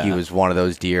him. Like he was one of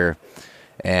those deer.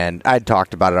 And I'd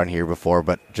talked about it on here before,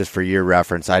 but just for your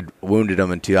reference, I'd wounded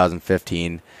him in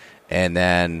 2015. And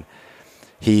then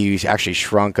he actually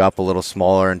shrunk up a little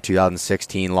smaller in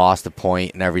 2016, lost a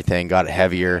point and everything, got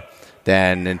heavier.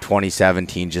 Then in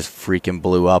 2017, just freaking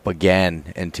blew up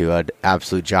again into an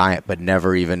absolute giant, but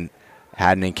never even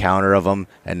had an encounter of him,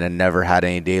 and then never had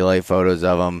any daylight photos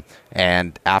of him.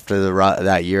 And after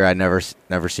that year, I never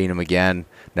seen him again,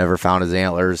 never found his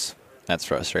antlers. That's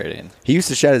frustrating. He used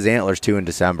to shed his antlers, too, in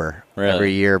December. Really?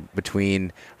 Every year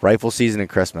between rifle season and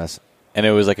Christmas. And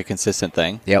it was like a consistent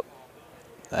thing? Yep.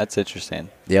 That's interesting.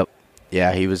 Yep.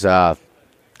 Yeah, he was it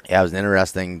was an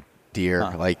interesting deer.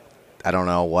 Huh. Like, I don't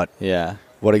know what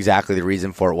what exactly the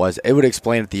reason for it was. It would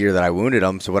explain it the year that I wounded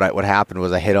him. So what happened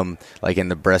was I hit him like in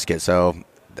the brisket. So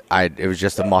it was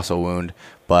just a muscle wound,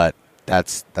 but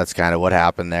that's kind of what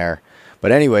happened there.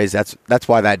 But anyways, that's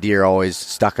why that deer always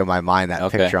stuck in my mind.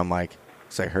 That picture, I'm like,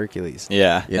 it's like Hercules.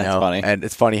 Yeah, that's funny. And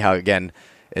it's funny how again,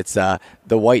 it's the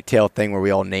whitetail thing where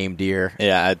we all name deer.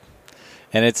 Yeah,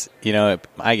 and it's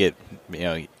I get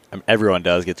everyone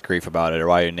gets grief about it or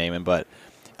why you're naming, but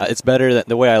it's better that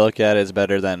the way I look at it is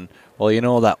better than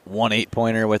that 1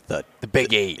 8-pointer with the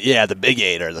big 8. Yeah, the big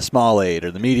 8 or the small 8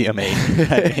 or the medium 8.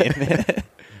 I mean,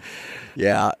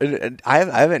 yeah, I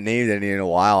haven't named any in a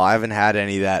while. I haven't had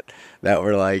any that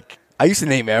were like, I used to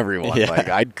name everyone. Yeah. Like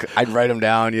I'd write them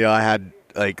down. I had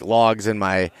like logs in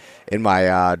my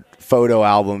photo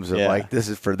albums of like, this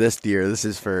is for this deer, this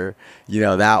is for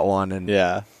that one,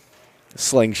 and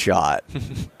Slingshot,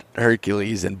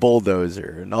 Hercules, and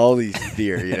Bulldozer, and all these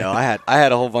deer. I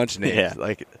had a whole bunch of names. Yeah.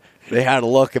 Like they had a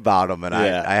look about them, and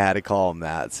I had to call them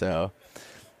that. So,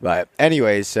 but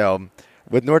anyways, so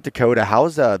with North Dakota, how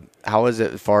is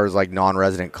it as far as like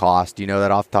non-resident cost? Do you know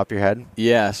that off the top of your head?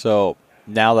 Yeah. So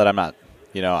now that I'm not,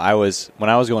 when I was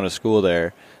going to school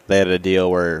there, they had a deal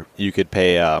where you could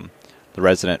pay the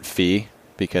resident fee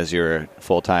because you're a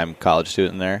full-time college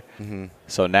student there. Mm-hmm.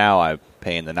 So now I'm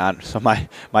paying the non. So my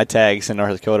tags in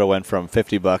North Dakota went from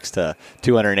 $50 to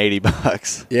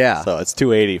 $280. Yeah. So it's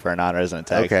 $280 for a non-resident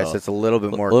tag. Okay, so it's a little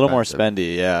bit more. A little more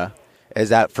spendy. Yeah. Is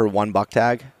that for one buck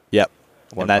tag? Yep.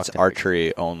 And that's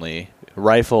archery only.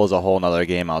 Rifle is a whole nother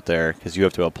game out there because you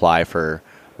have to apply for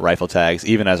rifle tags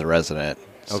even as a resident.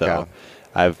 So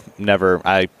I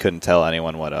couldn't tell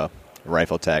anyone what a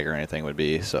rifle tag or anything would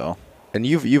be. So. And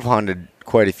you've hunted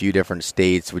quite a few different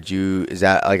states. Is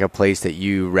that like a place that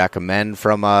you recommend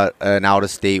from an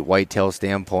out-of-state whitetail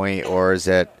standpoint, or is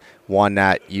it one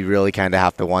that you really kind of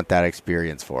have to want that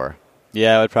experience for?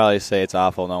 Yeah, I would probably say it's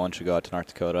awful. No one should go out to North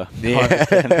Dakota.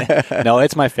 Yeah. No,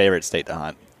 it's my favorite state to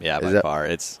hunt. Yeah, by far.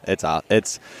 It's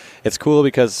cool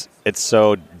because it's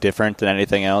so different than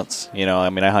anything else. I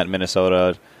mean, I hunt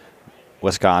Minnesota,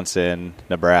 Wisconsin,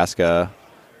 Nebraska,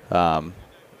 and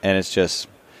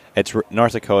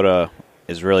North Dakota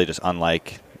is really just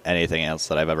unlike anything else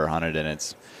that I've ever hunted, and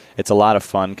it's a lot of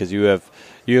fun because you have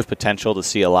potential to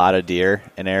see a lot of deer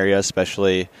in area,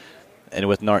 especially, and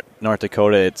with North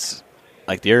Dakota, it's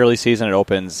like the early season. It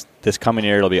opens this coming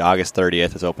year. It'll be August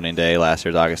 30th. It's opening day. Last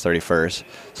year's August 31st,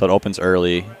 so it opens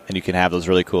early, and you can have those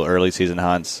really cool early season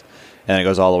hunts, and it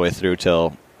goes all the way through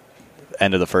till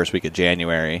end of the first week of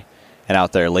January, and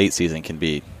out there late season can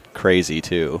be crazy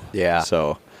too. Yeah.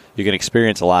 So you can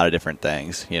experience a lot of different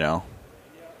things,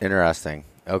 Interesting.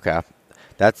 Okay.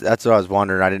 That's what I was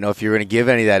wondering. I didn't know if you were going to give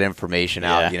any of that information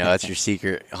out. Yeah. That's your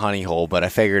secret honey hole. But I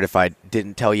figured if I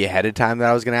didn't tell you ahead of time that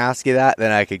I was going to ask you that,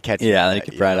 then I could catch you. Yeah, then you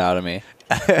could pry it out of me.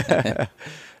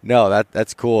 No,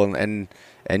 that's cool. And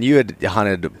you had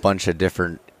hunted a bunch of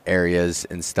different areas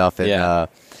and stuff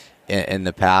in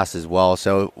the past as well.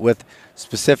 So with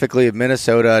specifically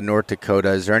Minnesota, North Dakota,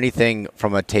 is there anything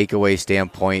from a takeaway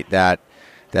standpoint that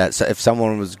if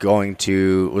someone was looking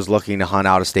to hunt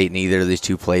out of state in either of these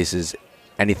two places,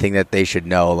 anything that they should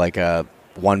know, like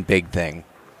one big thing?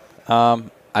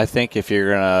 I think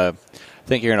you're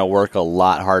gonna work a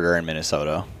lot harder in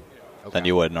Minnesota than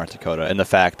you would in North Dakota, and the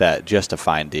fact that just to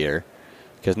find deer,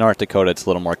 because North Dakota it's a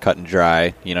little more cut and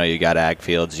dry. You got ag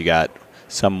fields, you got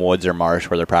some woods or marsh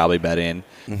where they're probably bedding.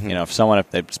 Mm-hmm.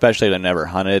 Especially if they've never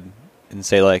hunted in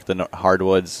say like the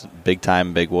hardwoods, big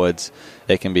woods,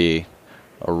 it can be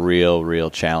a real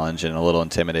challenge and a little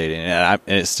intimidating, and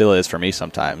it still is for me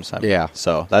sometimes.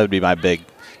 So that would be my big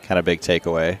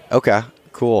takeaway. Okay,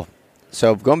 cool.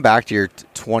 So going back to your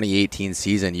 2018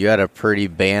 season, you had a pretty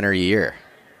banner year.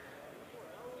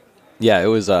 Yeah, it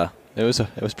was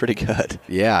pretty good.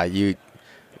 Yeah,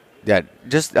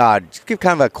 just give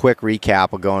kind of a quick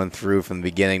recap of going through from the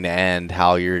beginning to end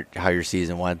how your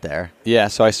season went there. Yeah,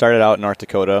 so I started out in North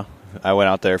Dakota. I went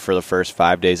out there for the first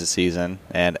 5 days of season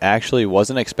and actually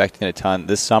wasn't expecting a ton.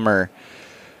 This summer,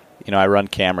 I run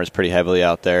cameras pretty heavily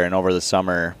out there, and over the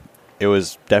summer, it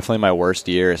was definitely my worst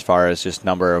year as far as just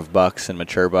number of bucks and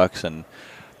mature bucks. And,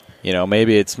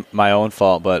 maybe it's my own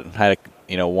fault, but I had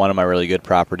one of my really good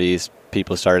properties,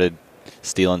 people started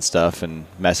stealing stuff and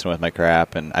messing with my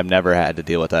crap, and I've never had to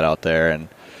deal with that out there. And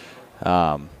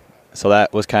so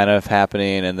that was kind of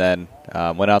happening, and then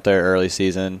went out there early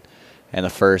season. And the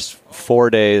first 4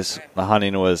 days, the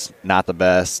hunting was not the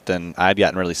best, and I'd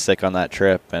gotten really sick on that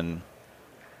trip. But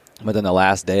then the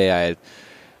last day,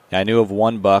 I knew of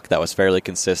one buck that was fairly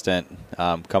consistent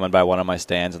coming by one of my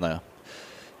stands, and it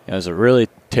was a really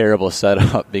terrible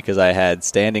setup because I had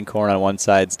standing corn on one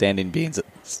side, standing beans.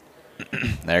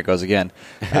 There it goes again.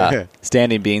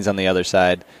 Standing beans on the other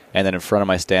side, and then in front of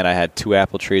my stand, I had 2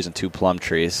 apple trees and 2 plum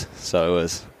trees. So it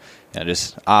was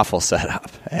just awful setup,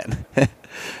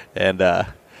 and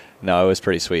no, it was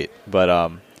pretty sweet.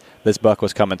 But this buck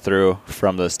was coming through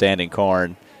from the standing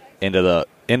corn he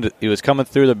was coming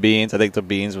through the beans. I think the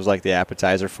beans was like the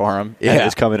appetizer for him. Yeah. And he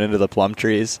was coming into the plum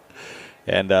trees.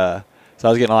 And so I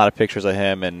was getting a lot of pictures of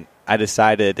him, and I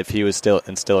decided if he was still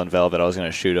in velvet, I was going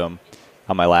to shoot him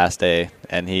on my last day.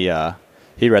 And he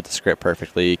read the script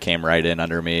perfectly. He came right in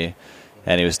under me,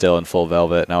 and he was still in full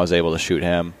velvet, and I was able to shoot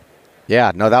him.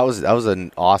 Yeah, no, that was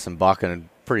an awesome buck and a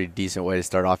pretty decent way to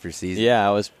start off your season. Yeah,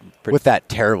 I was with that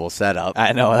terrible setup.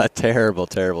 I know, that terrible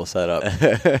setup.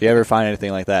 If you ever find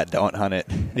anything like that, don't hunt it.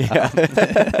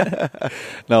 Yeah.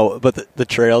 No, but the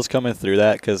trails coming through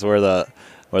that, because where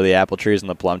the apple trees and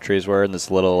the plum trees were in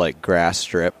this little like grass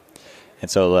strip,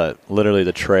 and so literally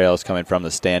the trails coming from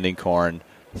the standing corn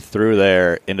through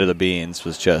there into the beans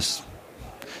was just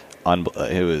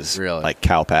it was really like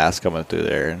cow pass coming through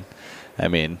there. And I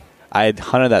mean, I had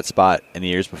hunted that spot in the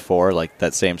years before, like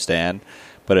that same stand,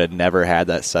 but had never had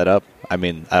that setup. I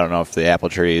mean, I don't know if the apple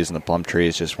trees and the plum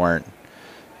trees just weren't,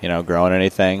 growing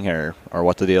anything or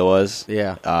what the deal was.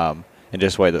 Yeah. And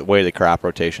just the way the crop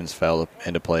rotations fell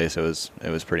into place, it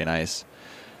was pretty nice.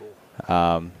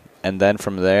 And then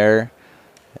from there,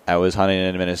 I was hunting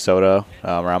in Minnesota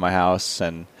around my house,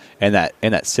 and in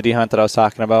that city hunt that I was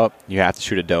talking about, you have to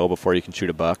shoot a doe before you can shoot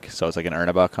a buck. So it's like an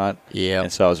earn-a-buck hunt. Yeah.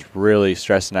 And so I was really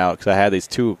stressing out because I had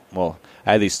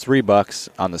these 3 bucks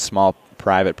on the small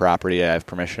private property I have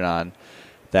permission on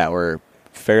that were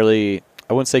fairly,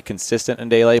 I wouldn't say consistent in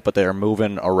daylight, but they were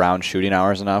moving around shooting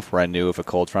hours enough where I knew if a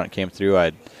cold front came through,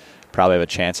 I'd probably have a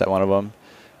chance at one of them.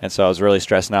 And so I was really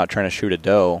stressing out trying to shoot a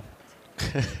doe.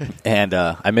 And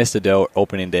I missed a doe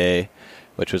opening day,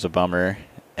 which was a bummer.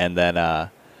 And then,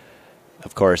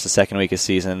 of course, the second week of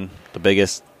season, the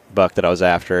biggest buck that I was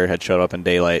after had showed up in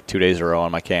daylight 2 days in a row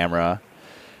on my camera.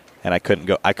 And I couldn't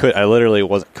go. I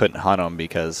couldn't hunt him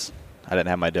because I didn't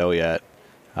have my doe yet.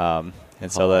 And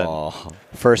so then,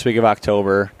 first week of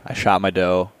October, I shot my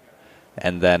doe,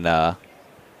 and then,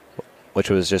 which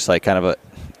was just like kind of a,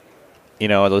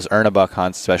 those earn-a-buck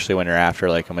hunts, especially when you're after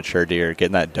like a mature deer,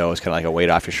 getting that doe is kind of like a weight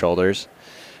off your shoulders.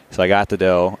 So I got the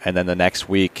doe, and then the next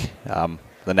week,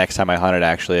 the next time I hunted,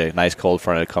 actually, a nice cold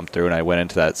front had come through, and I went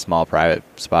into that small private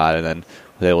spot, and then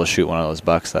was able to shoot one of those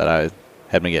bucks that I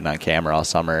had been getting on camera all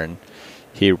summer, and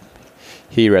he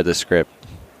read the script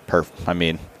perfect. I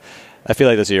mean, I feel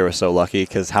like this year was so lucky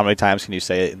because how many times can you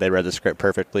say they read the script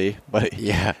perfectly? But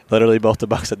yeah, literally both the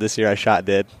bucks that this year I shot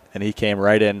did, and he came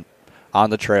right in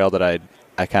on the trail that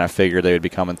I I kind of figured they would be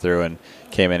coming through, and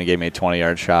came in and gave me a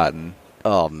 20-yard shot. And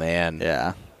oh man,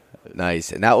 yeah,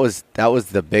 nice. And that was the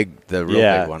real big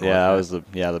one. Yeah, that was the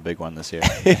big one this year.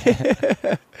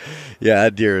 Yeah,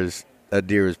 that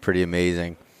deer was pretty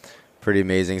amazing. Pretty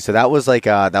amazing. So that was like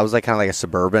kind of like a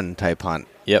suburban type hunt.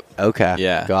 Yep. Okay.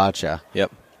 Yeah. Gotcha.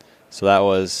 Yep. So that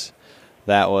was.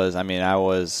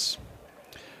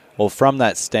 Well, from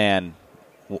that stand,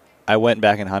 I went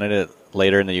back and hunted it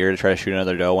later in the year to try to shoot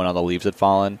another doe when all the leaves had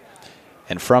fallen.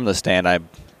 And from the stand, I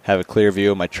have a clear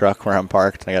view of my truck where I'm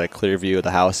parked. I got a clear view of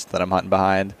the house that I'm hunting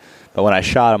behind. But when I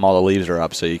shot them, all the leaves were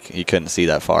up, so you couldn't see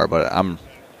that far. But I'm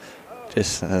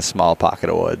just in a small pocket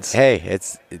of woods. Hey,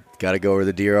 it's got to go where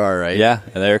the deer are, right? Yeah,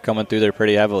 and they're coming through there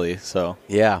pretty heavily. So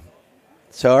yeah.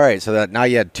 So all right, so that now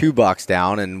you had 2 bucks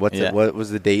down, and what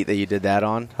was the date that you did that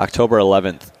on? October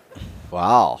 11th.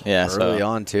 Wow. Yeah, early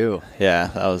on too. Yeah,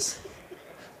 that was.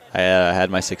 I had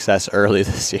my success early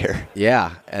this year.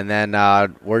 Yeah, and then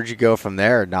where'd you go from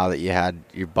there? Now that you had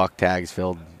your buck tags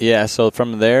filled. Yeah, so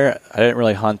from there, I didn't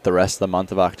really hunt the rest of the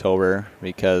month of October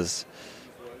because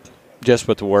just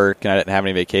with work and I didn't have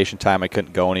any vacation time, I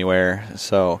couldn't go anywhere.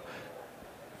 So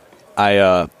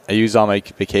I used all my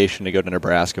vacation to go to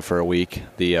Nebraska for a week,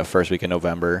 the first week of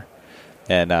November,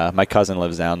 and my cousin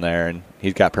lives down there, and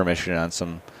he's got permission on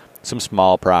some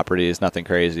small properties, nothing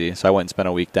crazy. So I went and spent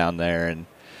a week down there and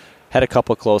had a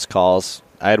couple close calls.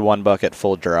 I had one buck at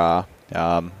full draw.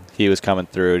 He was coming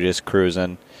through, just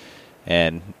cruising,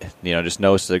 and just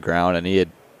nose to the ground. And he had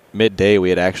midday. We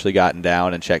had actually gotten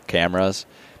down and checked cameras,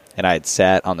 and I had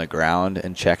sat on the ground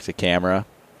and checked the camera.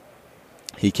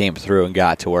 He came through and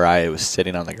got to where I was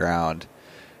sitting on the ground,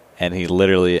 and he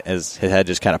literally, as his head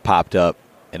just kind of popped up,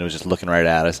 and was just looking right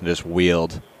at us and just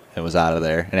wheeled and was out of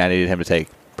there. And I needed him to take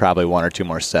probably 1 or 2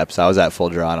 more steps. I was at full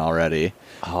drawn already.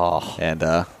 Oh, and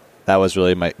that was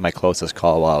really my closest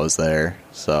call while I was there.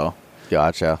 So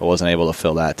gotcha. I wasn't able to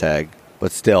fill that tag,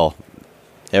 but still,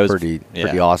 it was pretty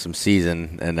awesome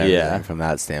season and everything from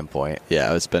that standpoint.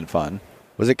 Yeah, it's been fun.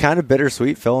 Was it kind of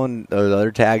bittersweet filling those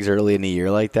other tags early in the year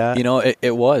like that?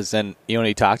 It was. And when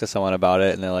you talk to someone about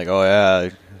it, and they're like, "Oh yeah,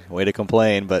 way to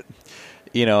complain," but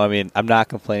I'm not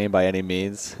complaining by any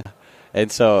means.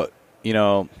 And so,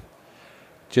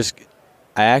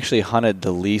 I actually hunted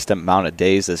the least amount of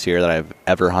days this year that I've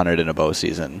ever hunted in a bow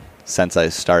season since I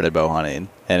started bow hunting.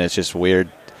 And it's just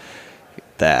weird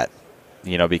that,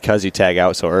 because you tag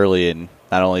out so early in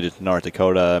not only just North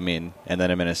Dakota, and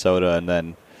then in Minnesota, and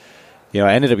then,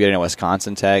 I ended up getting a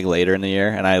Wisconsin tag later in the year.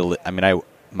 And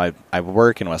I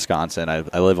work in Wisconsin.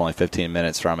 I live only 15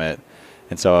 minutes from it.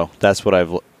 And so that's what I'm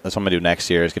going to do next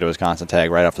year is get a Wisconsin tag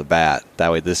right off the bat.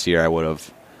 That way this year I would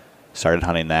have started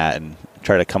hunting that and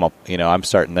try to come up, I'm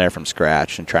starting there from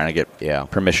scratch and trying to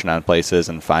get permission on places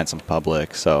and find some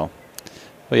public. So,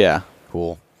 but yeah.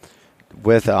 Cool.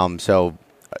 With, all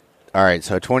right,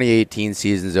 so 2018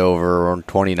 season's over, or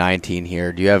 2019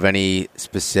 here. Do you have any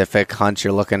specific hunts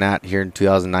you're looking at here in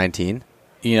 2019?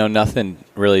 Nothing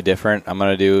really different. I'm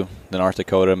going to do the North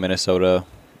Dakota, Minnesota,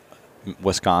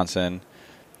 Wisconsin,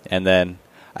 and then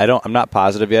I'm not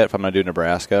positive yet if I'm going to do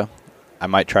Nebraska. I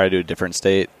might try to do a different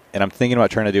state, and I'm thinking about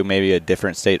trying to do maybe a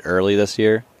different state early this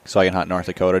year so I can hunt North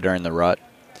Dakota during the rut.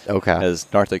 Okay. Because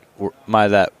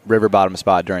that river bottom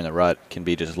spot during the rut can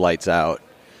be just lights out,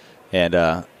 and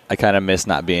I kind of miss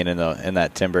not being in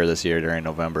that timber this year during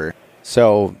November.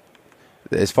 So,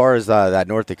 as far as that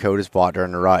North Dakota spot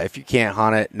during the rut, if you can't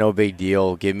hunt it, no big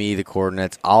deal. Give me the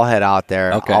coordinates. I'll head out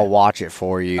there. Okay. I'll watch it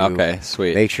for you. Okay,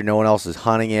 sweet. Make sure no one else is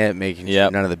hunting it. Making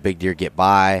sure none of the big deer get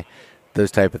by.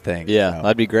 Those type of things. Yeah,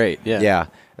 that'd be great. Yeah. Yeah.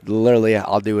 Literally,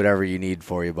 I'll do whatever you need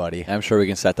for you, buddy. I'm sure we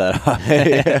can set that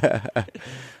up.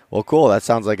 Well, cool. That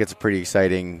sounds like it's a pretty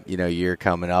exciting, year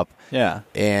coming up. Yeah.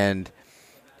 And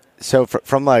so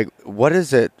from what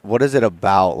is it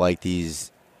about like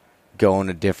these going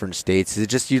to different states? Is it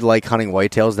just you like hunting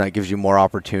whitetails and that gives you more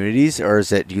opportunities, or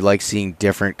is it you like seeing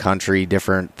different country,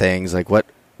 different things? Like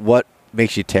what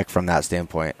makes you tick from that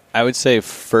standpoint? I would say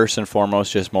first and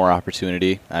foremost, just more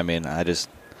opportunity. I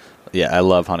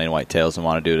love hunting whitetails and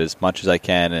want to do it as much as I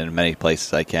can and in many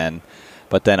places I can.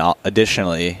 But then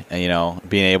additionally,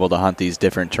 being able to hunt these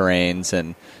different terrains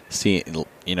and see,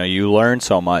 you learn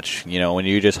so much. When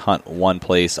you just hunt one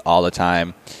place all the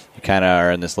time, you kind of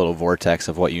are in this little vortex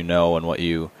of what you know and what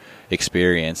you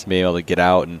experience. Being able to get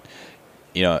out and,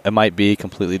 it might be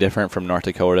completely different from North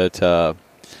Dakota to,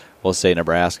 we'll say,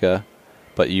 Nebraska,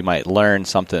 but you might learn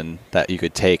something that you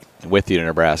could take with you to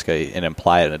Nebraska and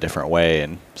apply it in a different way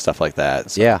and stuff like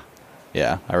that. So,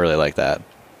 yeah, I really like that.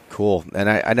 Cool. And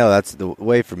I know that's the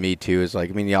way for me too, is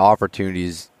the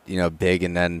opportunity's,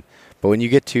 big, but when you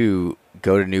get to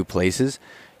go to new places,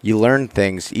 you learn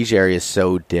things. Each area is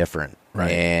so different.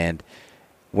 Right. And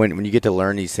when you get to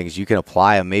learn these things, you can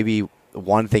apply them. Maybe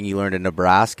one thing you learned in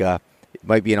Nebraska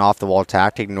might be an off-the-wall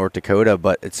tactic in North Dakota,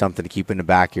 but it's something to keep in the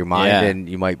back of your mind, and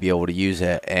you might be able to use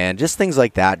it. And just things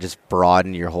like that just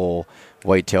broaden your whole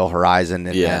whitetail horizon.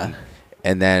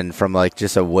 And then from like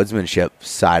just a woodsmanship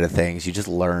side of things, you just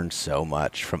learn so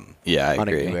much from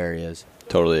hunting new areas.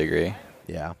 Totally agree.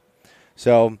 Yeah.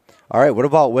 So, all right, what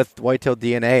about with Whitetail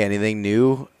DNA? Anything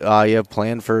new you have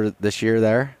planned for this year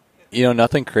there?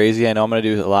 Nothing crazy. I know I'm going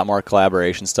to do a lot more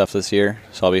collaboration stuff this year,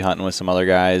 so I'll be hunting with some other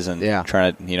guys and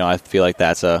trying to, I feel like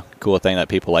that's a cool thing that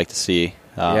people like to see.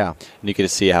 And you get to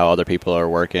see how other people are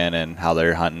working and how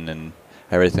they're hunting and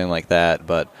everything like that.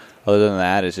 But other than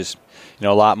that, it's just, a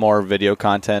lot more video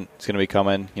content is going to be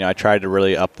coming. I tried to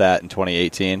really up that in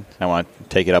 2018. I want to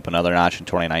take it up another notch in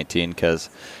 2019 because,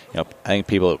 I think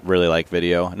people really like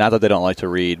video. Not that they don't like to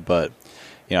read, but,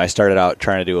 I started out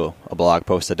trying to do a blog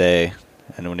post a day.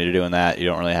 And when you're doing that, you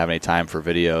don't really have any time for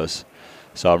videos.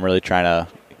 So I'm really trying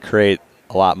to create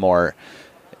a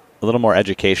little more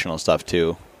educational stuff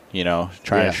too.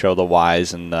 Trying to show the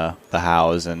whys and the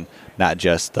hows and not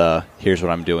just the here's what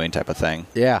I'm doing type of thing.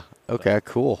 Yeah. Okay,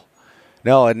 cool.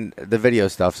 No, and the video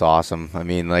stuff's awesome. I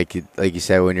mean, like you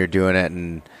said, when you're doing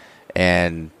it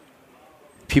and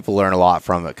people learn a lot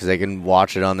from it because they can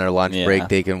watch it on their lunch break.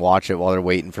 They can watch it while they're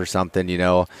waiting for something,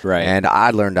 Right. And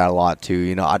I learned that a lot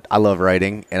too. I love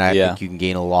writing, and I think you can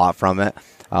gain a lot from it.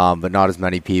 But not as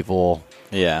many people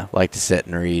like to sit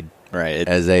and read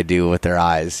as they do with their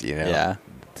eyes,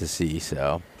 to see.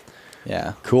 So,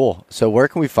 cool. So where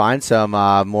can we find some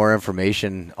more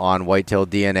information on Whitetail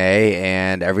DNA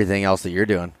and everything else that you're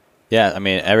doing? Yeah, I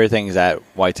mean, everything's at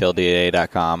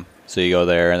whitetaildna.com. So you go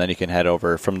there, and then you can head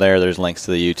over. From there, there's links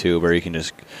to the YouTube, or you can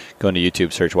just go into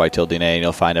YouTube, search Whitetail DNA, and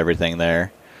you'll find everything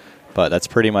there. But that's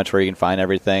pretty much where you can find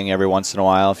everything. Every once in a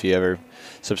while, if you ever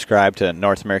subscribe to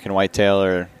North American Whitetail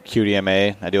or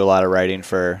QDMA, I do a lot of writing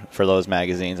for those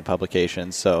magazines and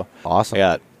publications. So awesome. I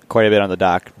got quite a bit on the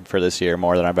dock for this year,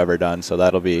 more than I've ever done. So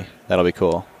that'll be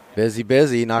cool.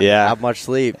 Busy, not gonna have much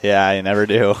sleep. Yeah, I never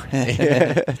do.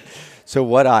 So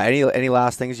what? Any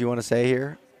last things you want to say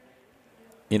here?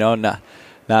 Not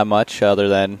much other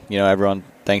than, everyone,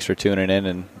 thanks for tuning in,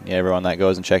 and everyone that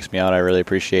goes and checks me out, I really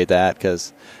appreciate that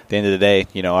because at the end of the day,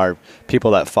 our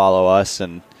people that follow us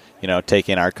and, take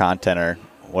in our content are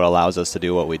what allows us to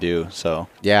do what we do. So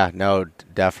yeah, no,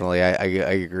 definitely. I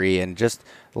agree. And just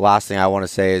the last thing I want to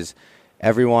say is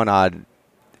everyone,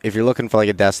 if you're looking for like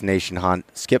a destination hunt,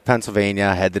 skip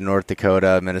Pennsylvania, head to North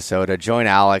Dakota, Minnesota, join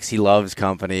Alex. He loves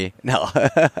company. No.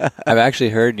 I've actually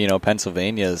heard,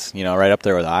 Pennsylvania's, right up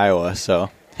there with Iowa.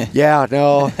 So yeah,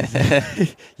 no.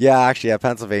 Actually,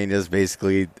 Pennsylvania is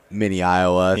basically mini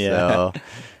Iowa. So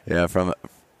yeah, from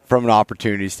an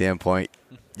opportunity standpoint,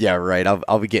 yeah, right.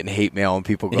 I'll be getting hate mail when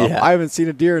people go, I haven't seen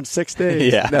a deer in 6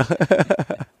 days. Yeah. No.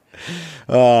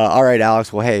 All right,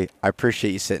 Alex. Well, hey, I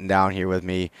appreciate you sitting down here with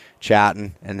me,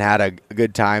 chatting, and had a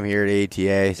good time here at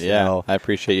ATA. So, yeah, I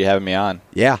appreciate you having me on.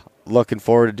 Yeah, looking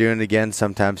forward to doing it again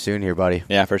sometime soon here, buddy.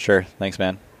 Yeah, for sure. Thanks,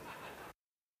 man.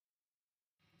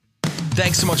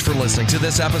 Thanks so much for listening to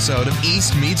this episode of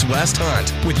East Meets West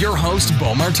Hunt with your host,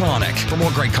 Bo Martonic. For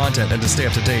more great content and to stay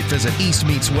up to date, visit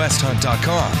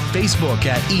eastmeetswesthunt.com, Facebook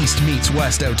at East Meets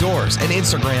West Outdoors, and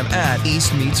Instagram at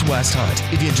East Meets West Hunt.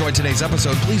 If you enjoyed today's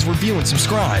episode, please review and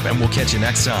subscribe, and we'll catch you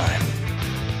next time.